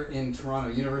here in Toronto,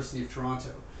 University of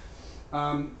Toronto.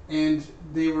 And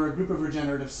they were a group of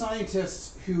regenerative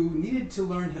scientists who needed to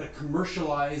learn how to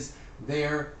commercialize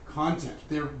their content,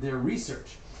 their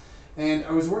research. And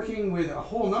I was working with a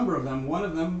whole number of them. One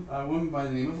of them, a woman by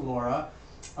the name of Laura,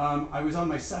 I was on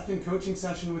my second coaching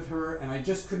session with her, and I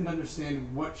just couldn't understand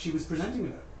what she was presenting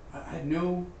with it. I had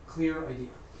no clear idea.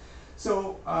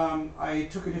 So I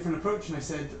took a different approach, and I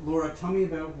said, Laura, tell me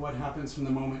about what happens from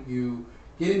the moment you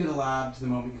get into the lab to the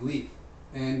moment you leave.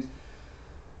 And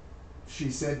she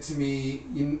said to me,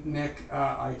 Nick,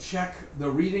 I check the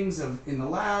readings in the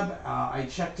lab, I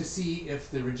check to see if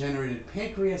the regenerated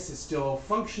pancreas is still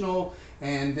functional,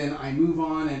 and then I move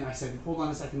on, and I said, hold on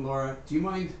a second, Laura, do you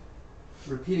mind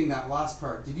repeating that last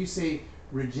part? Did you say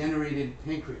regenerated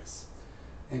pancreas?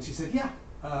 And she said, yeah,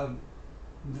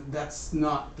 that's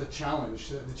not the challenge.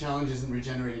 The challenge isn't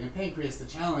regenerating a pancreas, the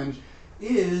challenge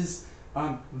is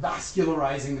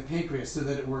vascularizing the pancreas so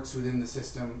that it works within the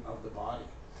system of the body.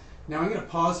 Now I'm going to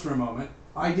pause for a moment.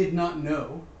 I did not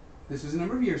know, this was a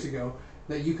number of years ago,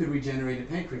 that you could regenerate a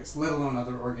pancreas, let alone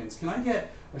other organs. Can I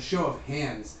get a show of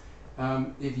hands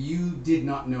if you did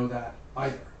not know that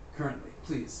either, currently,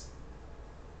 please?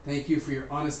 Thank you for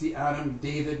your honesty, Adam,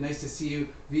 David, nice to see you,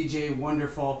 VJ,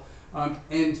 wonderful.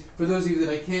 And for those of you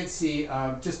that I can't see,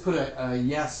 just put a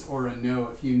yes or a no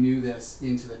if you knew this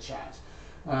into the chat.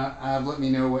 Let me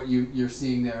know what you're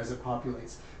seeing there as it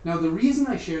populates. Now the reason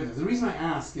I share this, the reason I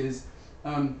ask is,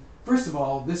 first of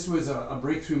all, this was a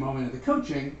breakthrough moment in the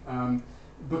coaching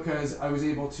because I was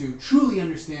able to truly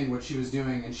understand what she was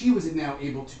doing, and she was now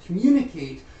able to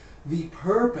communicate the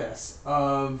purpose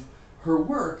of her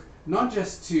work, not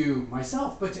just to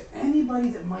myself, but to anybody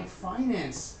that might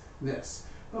finance this.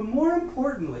 But more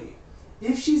importantly,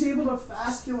 if she's able to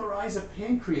vascularize a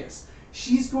pancreas,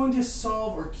 she's going to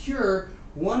solve or cure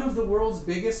one of the world's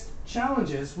biggest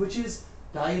challenges, which is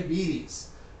diabetes.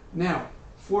 Now,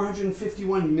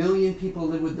 451 million people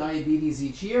live with diabetes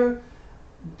each year.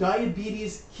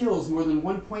 Diabetes kills more than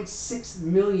 1.6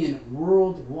 million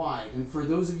worldwide. And for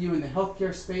those of you in the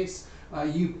healthcare space,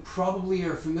 you probably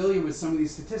are familiar with some of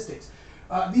these statistics.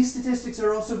 These statistics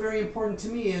are also very important to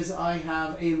me as I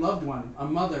have a loved one, a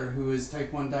mother who is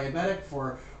type 1 diabetic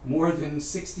for more than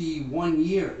 61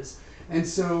 years. And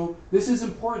so this is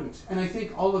important. And I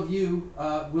think all of you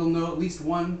will know at least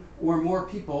one or more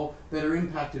people that are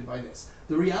impacted by this.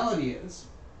 The reality is,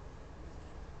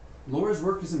 Laura's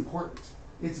work is important.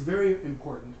 It's very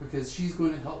important because she's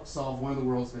going to help solve one of the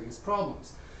world's biggest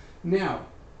problems. Now,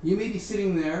 you may be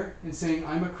sitting there and saying,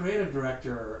 I'm a creative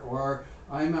director, or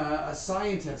I'm a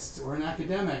scientist, or an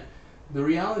academic. The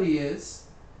reality is,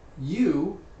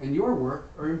 you and your work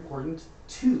are important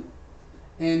too.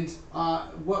 And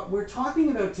what we're talking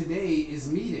about today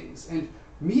is meetings. And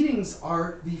meetings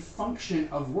are the function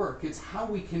of work. It's how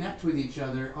we connect with each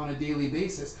other on a daily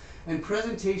basis. And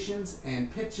presentations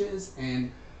and pitches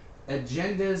and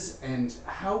agendas and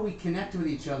how we connect with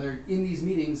each other in these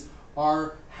meetings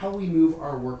are how we move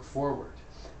our work forward.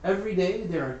 Every day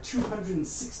there are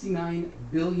 269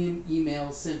 billion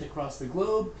emails sent across the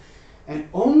globe, and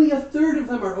only 1/3 of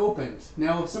them are opened.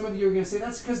 Now, some of you are going to say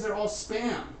that's because they're all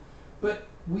spam, but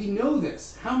we know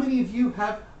this. How many of you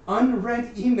have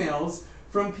unread emails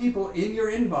from people in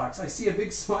your inbox? I see a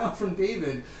big smile from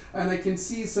David, and I can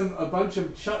see a bunch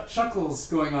of chuckles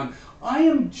going on. I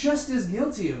am just as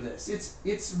guilty of this.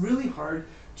 It's really hard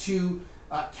to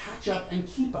catch up and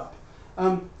keep up.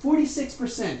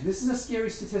 46%, this is a scary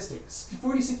statistic,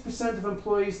 46% of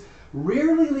employees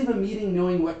rarely leave a meeting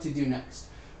knowing what to do next.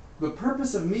 The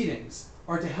purpose of meetings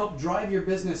are to help drive your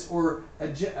business or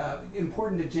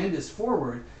important agendas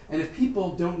forward, and if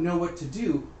people don't know what to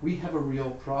do, we have a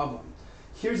real problem.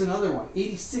 Here's another one.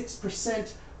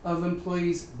 86% of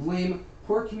employees blame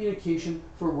poor communication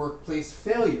for workplace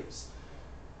failures.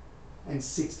 And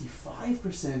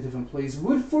 65% of employees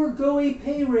would forego a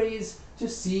pay raise to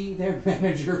see their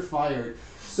manager fired.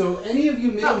 So any of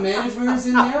you middle managers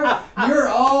in there, you're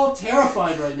all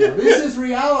terrified right now. This is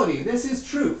reality. This is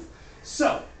truth.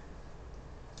 So,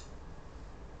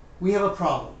 we have a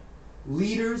problem.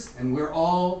 Leaders, and we're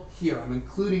all here, I'm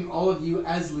including all of you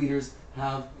as leaders,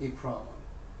 have a problem.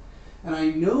 And I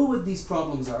know what these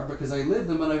problems are because I live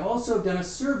them, and I've also done a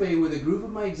survey with a group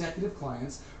of my executive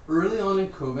clients early on in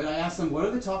COVID. I asked them, what are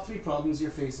the top 3 problems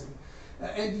you're facing?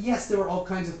 And yes, there were all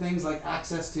kinds of things like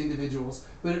access to individuals,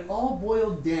 but it all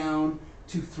boiled down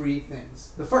to 3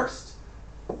 things. The first,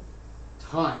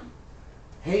 time.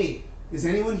 Hey, is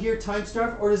anyone here time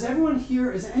starved? Or does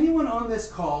anyone on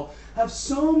this call have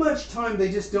so much time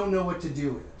they just don't know what to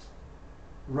do with it?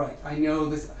 Right, I know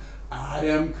this.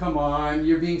 Adam, come on,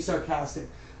 you're being sarcastic.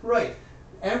 Right,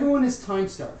 everyone is time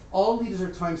starved. All leaders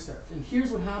are time starved. And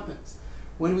here's what happens.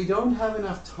 When we don't have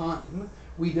enough time,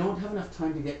 we don't have enough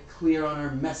time to get clear on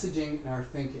our messaging and our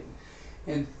thinking.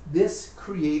 And this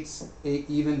creates an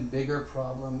even bigger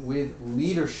problem with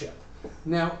leadership.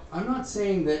 Now, I'm not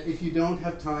saying that if you don't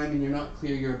have time and you're not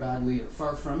clear, you're a bad leader.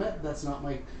 Far from it. That's not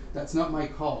my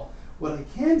call. What I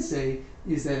can say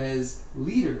is that as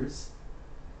leaders,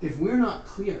 if we're not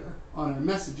clear on our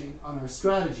messaging, on our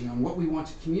strategy, on what we want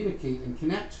to communicate and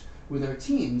connect with our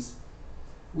teams,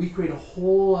 we create a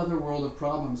whole other world of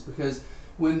problems, because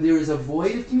when there is a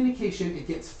void of communication, it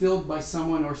gets filled by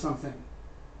someone or something.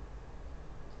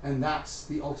 And that's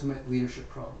the ultimate leadership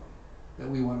problem that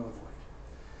we want to avoid.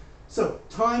 So,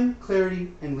 time,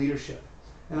 clarity, and leadership.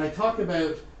 And I talk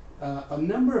about a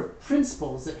number of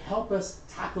principles that help us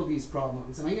tackle these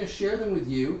problems. And I'm going to share them with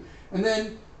you. And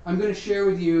then I'm going to share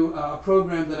with you a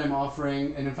program that I'm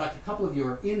offering. And in fact, a couple of you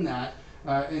are in that.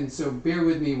 And so bear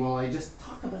with me while I just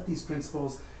talk about these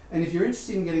principles. And if you're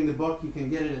interested in getting the book, you can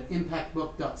get it at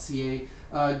impactbook.ca.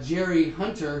 Jerry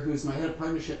Hunter, who's my head of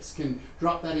partnerships, can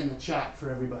drop that in the chat for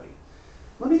everybody.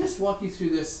 Let me just walk you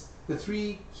through the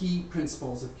 3 key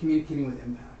principles of communicating with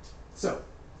impact. So,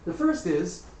 the first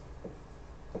is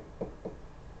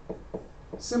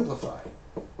simplify.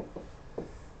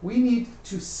 We need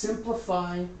to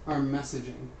simplify our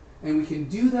messaging, and we can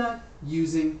do that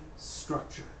using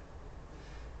structure.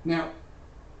 Now,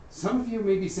 some of you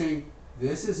may be saying,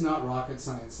 this is not rocket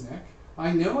science, Nick.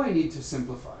 I know I need to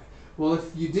simplify. Well,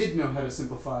 if you did know how to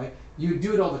simplify, you'd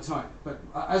do it all the time. But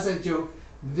as I joke,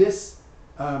 this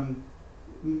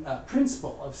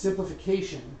principle of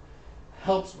simplification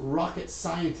helps rocket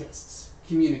scientists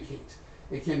communicate.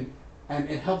 And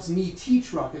it helps me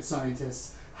teach rocket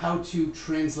scientists how to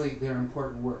translate their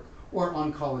important work, or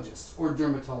oncologists, or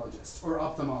dermatologists, or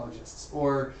ophthalmologists,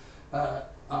 or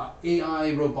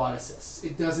AI roboticists.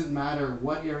 It doesn't matter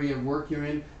what area of work you're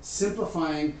in.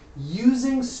 Simplifying,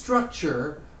 using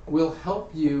structure will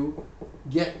help you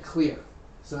get clear.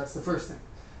 So that's the first thing.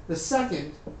 The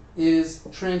second is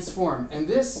transform. And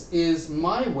this is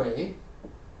my way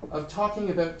of talking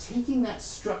about taking that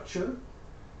structure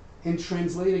and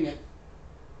translating it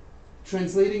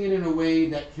in a way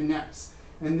that connects.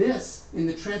 And this, in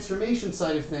the transformation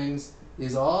side of things,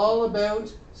 is all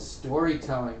about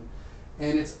storytelling.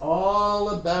 And it's all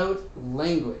about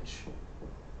language.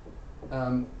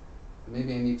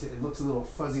 Maybe I need to, it looks a little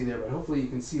fuzzy there, but hopefully you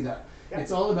can see that. Yep.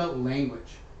 It's all about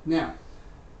language. Now,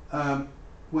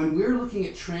 when we're looking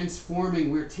at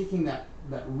transforming, we're taking that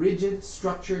rigid,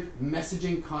 structured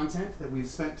messaging content that we've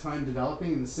spent time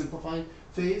developing in the simplify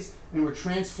phase, and we're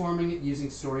transforming it using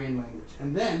story and language.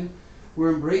 And then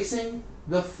we're embracing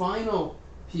the final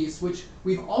piece, which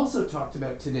we've also talked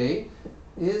about today,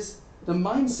 is the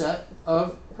mindset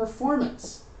of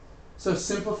performance. So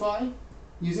simplify,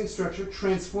 using structure,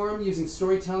 transform using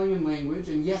storytelling and language,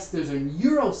 and yes, there's a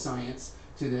neuroscience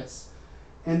to this,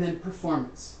 and then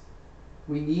performance.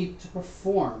 We need to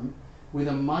perform with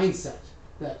a mindset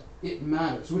that it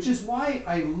matters, which is why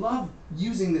I love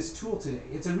using this tool today.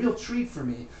 It's a real treat for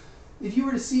me. If you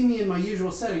were to see me in my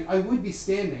usual setting, I would be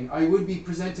standing, I would be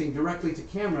presenting directly to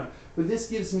camera, but this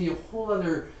gives me a whole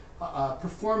other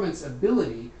performance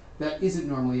ability that isn't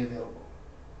normally available.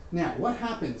 Now, what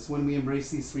happens when we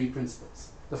embrace these three principles?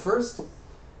 The first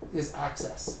is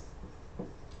access.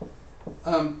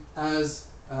 As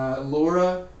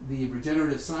Laura, the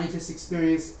regenerative scientist,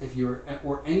 experienced,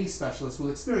 or any specialist will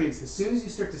experience, as soon as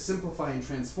you start to simplify and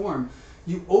transform,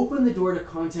 you open the door to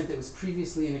content that was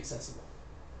previously inaccessible.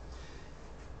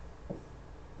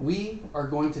 We are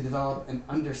going to develop an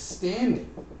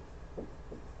understanding,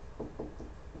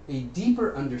 a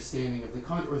deeper understanding of the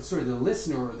content, or sort of the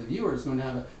listener or the viewer is going to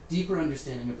have a deeper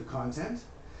understanding of the content.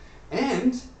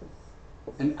 And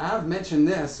Av mentioned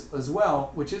this as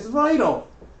well, which is vital,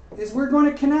 is we're going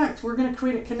to connect. We're going to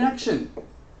create a connection,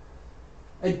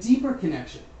 a deeper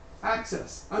connection,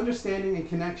 access, understanding, and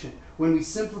connection. When we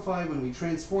simplify, when we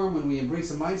transform, when we embrace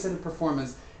a mindset of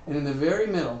performance, and in the very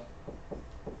middle,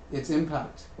 it's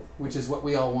impact, which is what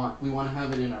we all want. We want to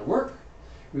have it in our work.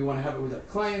 We want to have it with our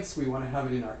clients. We want to have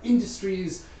it in our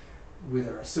industries, with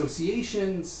our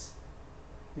associations,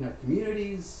 in our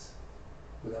communities,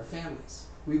 with our families.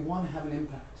 We want to have an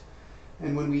impact.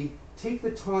 And when we take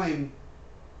the time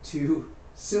to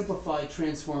simplify,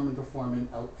 transform, and perform,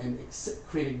 and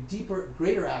create a deeper,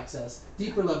 greater access,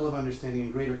 deeper level of understanding,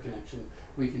 and greater connection,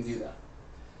 we can do that.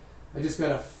 I just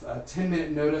got a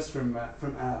 10-minute notice from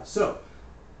Av. So,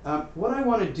 what I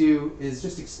want to do is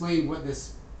just explain what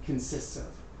this consists of.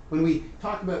 When we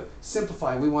talk about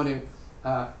simplify, we want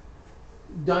to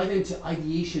dive into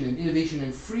ideation and innovation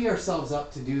and free ourselves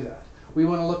up to do that. We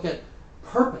want to look at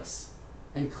purpose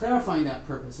and clarifying that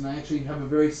purpose, and I actually have a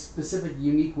very specific,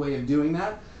 unique way of doing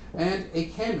that, and a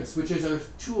canvas, which is our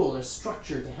tool, our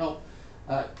structure to help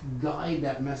guide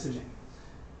that messaging.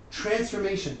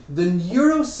 Transformation, the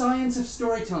neuroscience of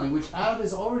storytelling, which Av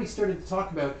has already started to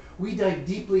talk about, we dive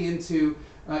deeply into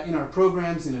in our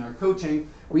programs and in our coaching.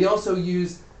 We also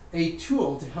use a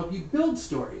tool to help you build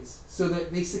stories so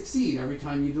that they succeed every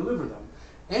time you deliver them.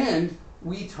 And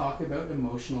we talk about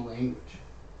emotional language.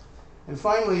 And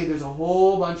finally, there's a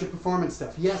whole bunch of performance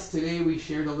stuff. Yes, today we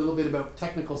shared a little bit about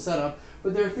technical setup,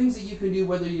 but there are things that you can do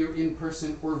whether you're in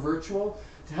person or virtual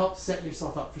to help set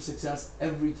yourself up for success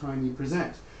every time you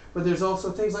present. But there's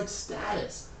also things like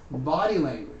status, body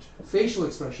language, facial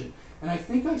expression. And I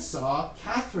think I saw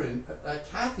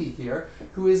Kathy here,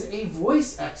 who is a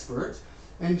voice expert,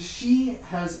 and she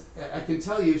has, I can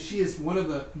tell you, she is one of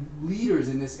the leaders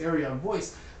in this area of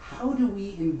voice. How do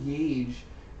we engage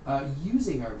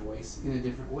using our voice in a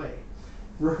different way?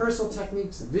 Rehearsal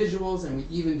techniques, visuals, and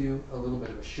we even do a little bit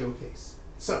of a showcase.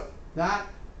 So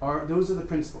those are the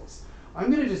principles. I'm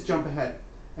going to just jump ahead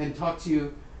and talk to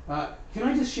you. Can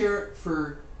I just share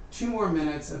for 2 more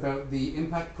minutes about the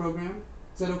impact program?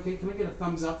 Is that okay? Can I get a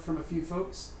thumbs up from a few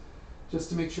folks? Just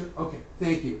to make sure? Okay,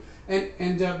 thank you.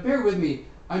 And bear with me.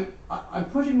 I'm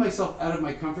pushing myself out of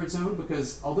my comfort zone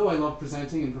because although I love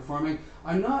presenting and performing,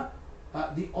 I'm not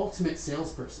the ultimate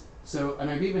salesperson. So, and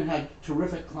I've even had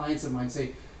terrific clients of mine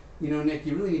say, you know, Nick,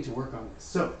 you really need to work on this.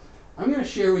 So I'm going to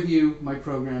share with you my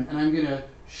program, and I'm going to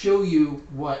show you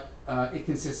what it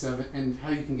consists of and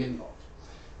how you can get involved.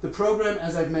 The program,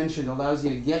 as I've mentioned, allows you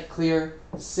to get clear,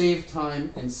 save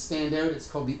time, and stand out. It's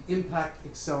called the Impact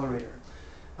Accelerator.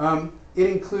 It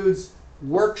includes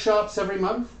workshops every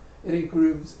month. It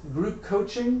includes group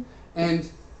coaching and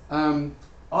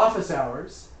office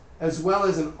hours as well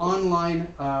as an online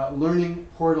learning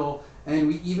portal, and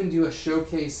we even do a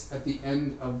showcase at the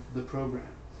end of the program.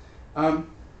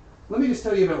 Let me just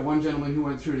tell you about one gentleman who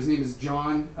went through. His name is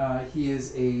John. He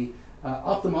is a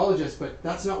ophthalmologist, but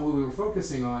that's not what we were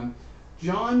focusing on.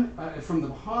 John from the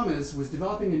Bahamas was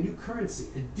developing a new currency,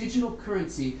 a digital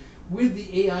currency with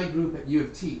the AI group at U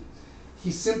of T.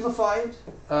 He simplified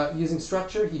using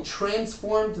structure, he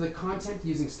transformed the content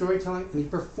using storytelling, and he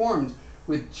performed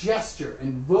with gesture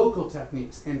and vocal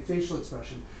techniques and facial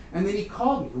expression. And then he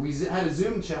called me. We had a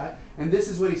Zoom chat, and this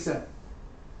is what he said.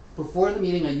 Before the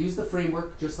meeting, I used the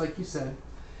framework, just like you said.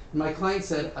 And my client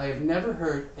said, I have never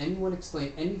heard anyone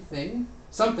explain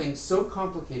something so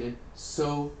complicated,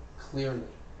 so clearly.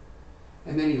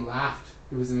 And then he laughed.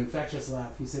 It was an infectious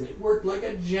laugh. He said, it worked like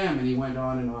a gem, and he went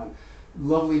on and on.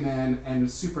 Lovely man, and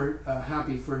super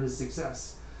happy for his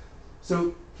success.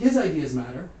 So his ideas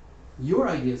matter. Your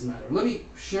ideas matter. Let me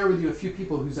share with you a few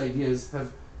people whose ideas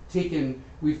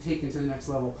we've taken to the next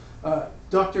level.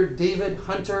 Dr. David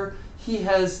Hunter, he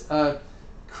has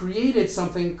created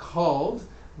something called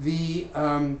the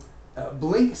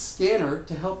Blink Scanner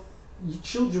to help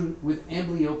children with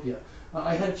amblyopia.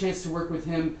 I had a chance to work with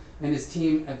him and his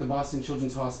team at the Boston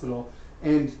Children's Hospital,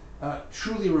 and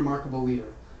truly remarkable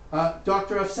leader.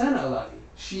 Dr. Afsana Alavi,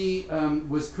 she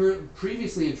was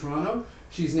previously in Toronto.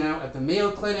 She's now at the Mayo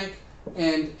Clinic,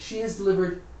 and she has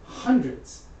delivered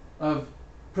hundreds of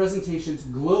presentations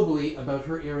globally about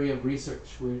her area of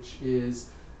research, which is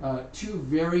two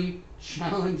very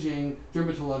challenging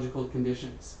dermatological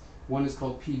conditions. One is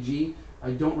called PG.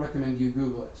 I don't recommend you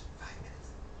Google it. 5 minutes.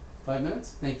 5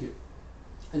 minutes? Thank you.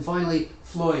 And finally,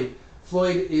 Floyd.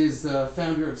 Floyd is the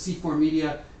founder of C4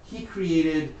 Media. He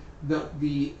created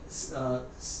the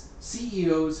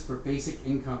CEOs for Basic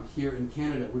Income here in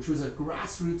Canada, which was a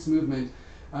grassroots movement.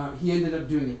 He ended up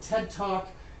doing a TED Talk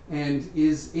and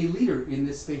is a leader in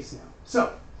this space now.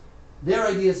 So, their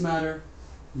ideas matter,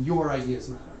 your ideas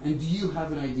matter. And do you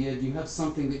have an idea? Do you have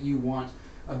something that you want,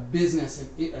 a business,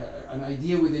 an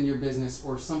idea within your business,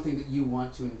 or something that you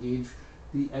want to engage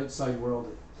the outside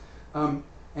world in?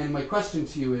 And my question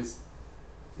to you is,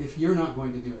 if you're not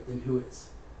going to do it, then who is?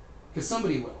 Because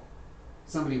somebody will.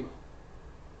 Somebody will.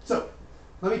 So,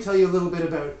 let me tell you a little bit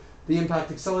about the Impact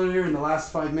Accelerator in the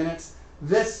last 5 minutes.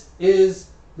 This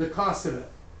is the cost of it.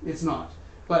 It's not.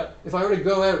 But if I were to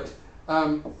go out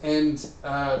and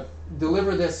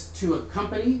deliver this to a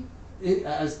company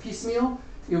as piecemeal,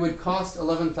 it would cost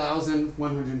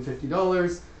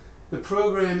 $11,150. The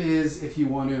program is if you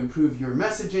want to improve your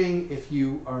messaging, if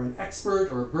you are an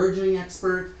expert or a burgeoning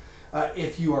expert,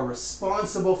 if you are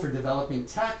responsible for developing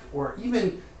tech or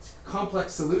even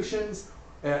complex solutions,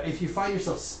 if you find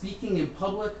yourself speaking in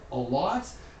public a lot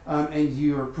and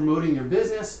you are promoting your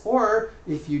business, or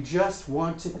if you just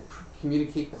want to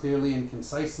communicate clearly and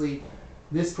concisely,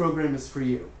 this program is for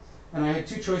you. And I had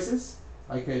two choices.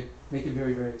 I could make it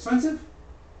very, very expensive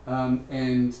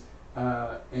and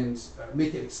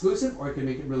make it exclusive, or I could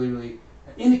make it really, really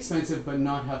inexpensive but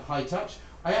not have high touch.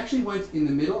 I actually went in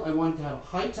the middle. I wanted to have a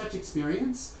high touch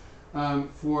experience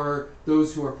for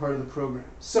those who are part of the program.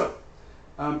 So,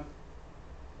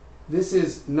 this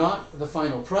is not the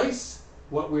final price.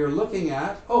 What we're looking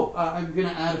at, I'm going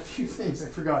to add a few things I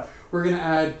forgot. We're going to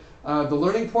add the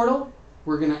learning portal.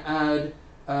 We're going to add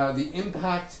the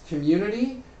impact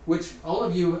community, which all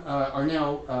of you are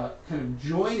now kind of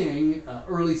joining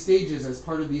early stages as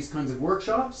part of these kinds of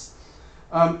workshops.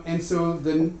 And so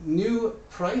the new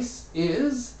price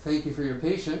is, thank you for your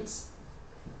patience,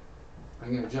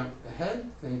 I'm going to jump ahead,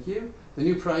 thank you. The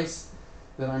new price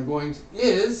that I'm going to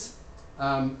is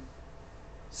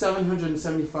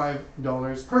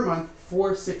 $775 per month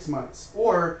for 6 months,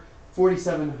 or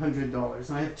 $4,700.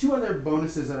 And I have two other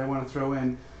bonuses that I want to throw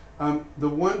in. The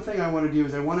one thing I want to do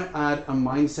is I want to add a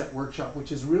mindset workshop,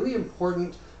 which is really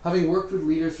important. Having worked with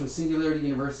leaders from Singularity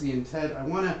University and TED, I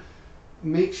want to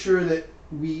make sure that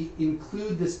we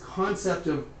include this concept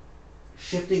of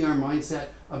shifting our mindset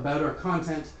about our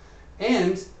content.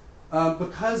 And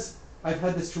because I've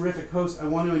had this terrific host, I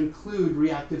want to include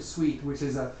Reactiv Suite, which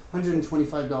is a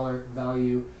 $125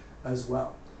 value as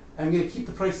well. I'm going to keep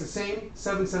the price the same,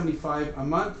 $775 a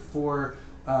month for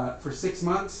 6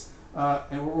 months,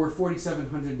 or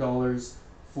 $4,700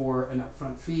 for an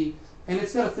upfront fee, and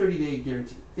it's got a 30-day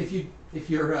guarantee. If you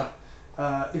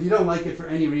don't like it for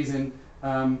any reason,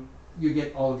 you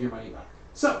get all of your money back.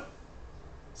 So,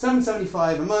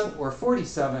 $775 a month or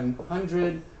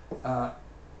 $4,700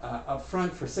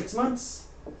 upfront for 6 months,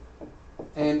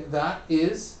 and that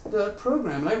is the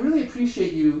program. And I really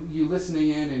appreciate you listening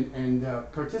in and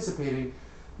participating.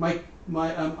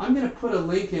 I'm going to put a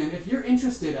link in. If you're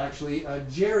interested, actually,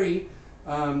 Jerry,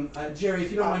 Jerry,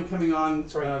 if you don't mind coming on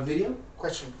video.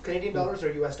 Question: Canadian dollars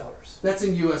or U.S. dollars? That's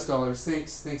in U.S. dollars.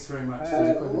 Thanks very much.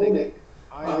 Hello, Nick.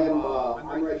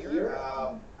 I'm right here.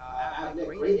 I have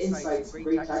great insights,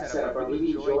 great tech setup. I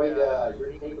really enjoyed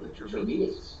your take on the teacher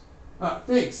meetings.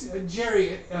 Thanks,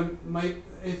 Jerry.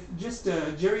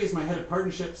 Jerry is my head of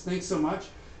partnerships. Thanks so much.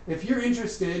 If you're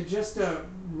interested, just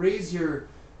raise your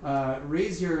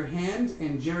hand,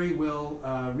 and Jerry will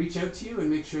reach out to you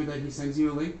and make sure that he sends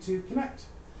you a link to connect.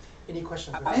 Any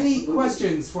questions? Any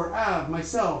questions for Av,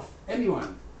 myself,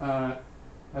 anyone?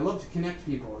 I love to connect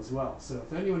people as well. So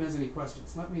if anyone has any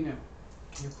questions, let me know.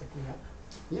 Can you click me up?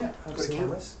 Yeah, Go to absolutely.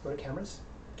 cameras. Go to cameras.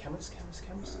 Cameras.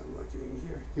 I'm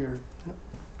looking here.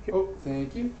 Oh,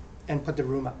 thank you. And put the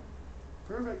room up.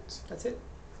 Perfect. That's it.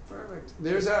 Perfect.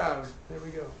 There's Av. There we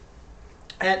go.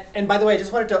 And by the way, I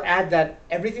just wanted to add that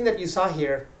everything that you saw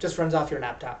here just runs off your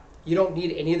laptop. You don't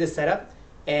need any of this setup.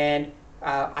 And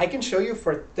I can show you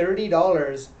for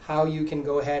 $30 how you can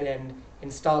go ahead and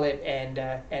install it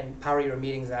and power your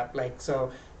meetings up.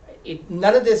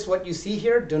 None of this, what you see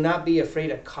here, do not be afraid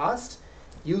of cost.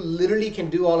 You literally can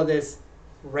do all of this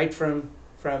right from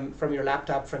your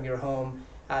laptop, from your home.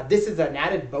 This is an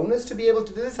added bonus to be able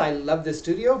to do this. I love this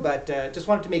studio, but just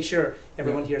wanted to make sure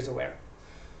everyone here is aware.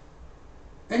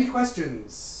 Any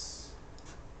questions?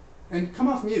 And come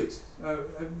off mute.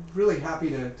 I'm really happy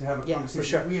to have a conversation. For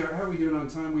sure. How are we doing on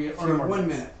time? We few are more 1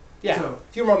 minutes. minute. Yeah, So,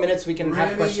 a few more minutes we can have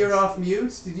Randy, questions. you're off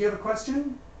mute. Did you have a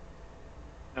question?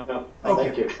 No, Okay.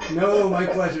 thank you. No, my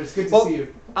pleasure. It's good to see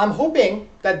you. I'm hoping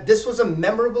that this was a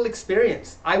memorable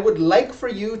experience. I would like for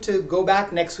you to go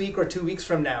back next week or 2 weeks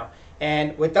from now,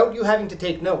 and without you having to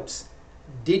take notes,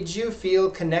 did you feel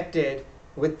connected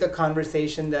with the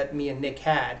conversation that me and Nick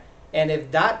had? And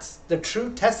if that's the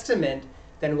true testament,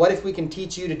 then what if we can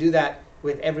teach you to do that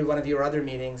with every one of your other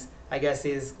meetings, I guess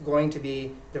is going to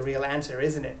be the real answer,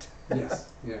 isn't it? Yes.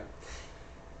 Yeah.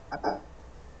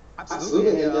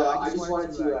 Absolutely, and I just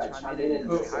wanted to chime in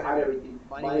and say hi to everything.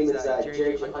 My name is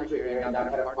Jerry Hunter here, and I'm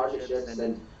head of partnerships,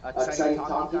 and excited to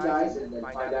talk to you guys and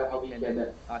find out how we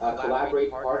can collaborate,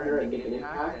 partner, and make an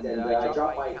impact. And I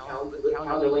dropped my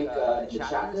calendar link in the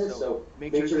chat list, so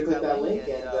make sure to click that link,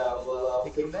 and we'll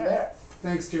take it from there.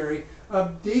 Thanks, Jerry.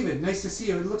 David, nice to see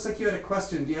you. It looks like you had a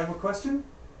question. Do you have a question?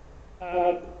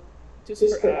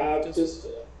 Just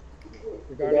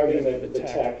regarding the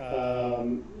tech,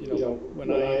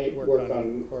 when I work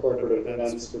on corporate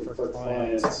events for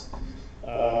clients,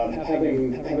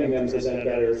 having them present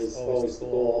better is always the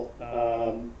goal.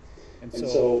 And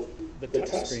so the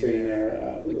touch screen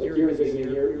there,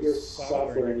 your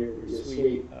software and your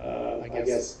suite, I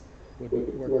guess, would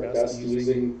work best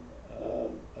using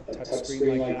a touch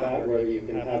screen like that, where you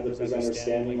can have the presenter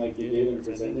standing like you did and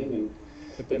presenting,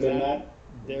 but then that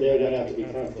they're going to have to be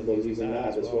comfortable using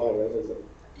that as well, right?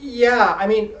 Yeah, I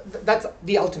mean, that's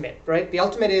the ultimate, right? The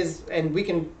ultimate is, and we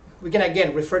can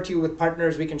again refer to you with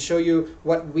partners. We can show you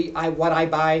what I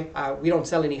buy. We don't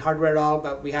sell any hardware at all,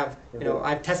 but we have,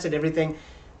 I've tested everything.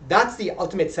 That's the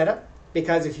ultimate setup,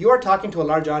 because if you are talking to a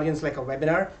large audience like a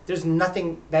webinar, there's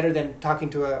nothing better than talking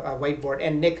to a whiteboard.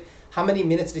 And Nick, how many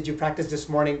minutes did you practice this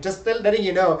morning? Just letting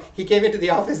you know, he came into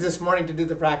the office this morning to do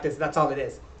the practice. That's all it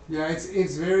is. Yeah,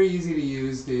 it's very easy to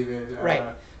use, David.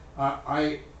 Right.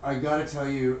 I gotta tell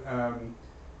you,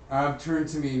 Ab turned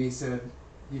to me and he said,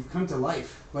 "You've come to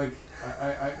life." Like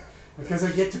because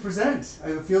I get to present.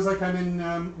 It feels like I'm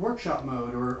in workshop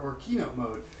mode or keynote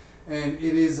mode, and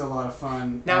it is a lot of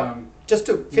fun. Now, just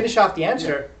to finish off the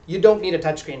answer, you don't need a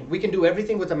touchscreen. We can do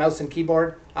everything with a mouse and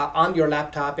keyboard on your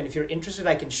laptop, and if you're interested,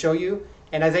 I can show you.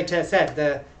 And as I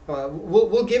said,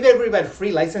 we'll give everybody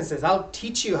free licenses. I'll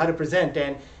teach you how to present,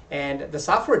 and the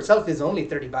software itself is only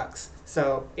 $30.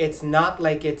 So it's not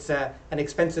like it's an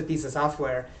expensive piece of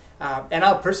software. And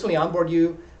I'll personally onboard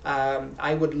you.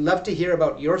 I would love to hear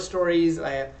about your stories.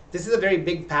 This is a very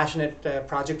big, passionate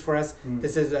project for us.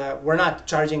 This is we're not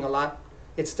charging a lot.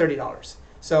 It's $30.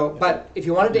 So, but if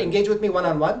you wanted to engage with me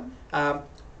one-on-one,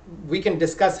 we can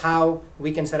discuss how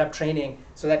we can set up training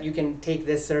so that you can take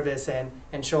this service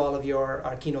and show all of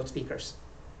our keynote speakers.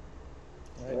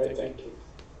 All right, thank you.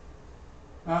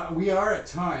 We are at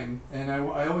time, and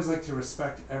I always like to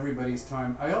respect everybody's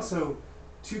time. I also,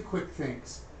 2 quick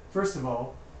things. First of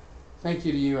all, thank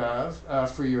you to you,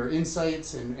 Av, for your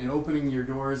insights and opening your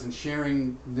doors and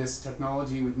sharing this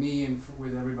technology with me and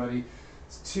with everybody.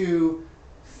 2,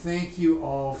 thank you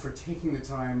all for taking the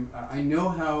time. I know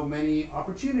how many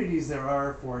opportunities there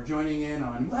are for joining in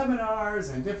on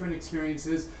webinars and different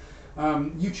experiences.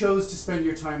 You chose to spend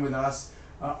your time with us.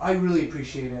 I really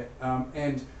appreciate it.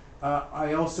 And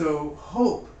I also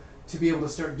hope to be able to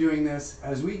start doing this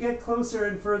as we get closer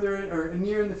and further or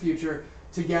near in the future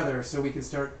together, so we can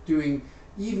start doing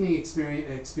evening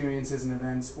experiences and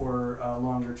events or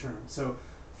longer term. So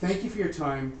thank you for your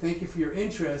time, thank you for your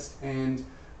interest, and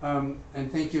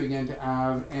thank you again to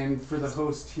Av and for the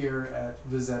host here at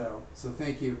Vizetto. So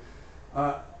thank you.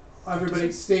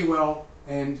 Everybody stay well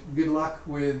and good luck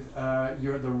with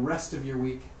the rest of your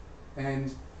week,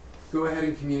 and go ahead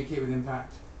and communicate with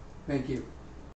impact. Thank you.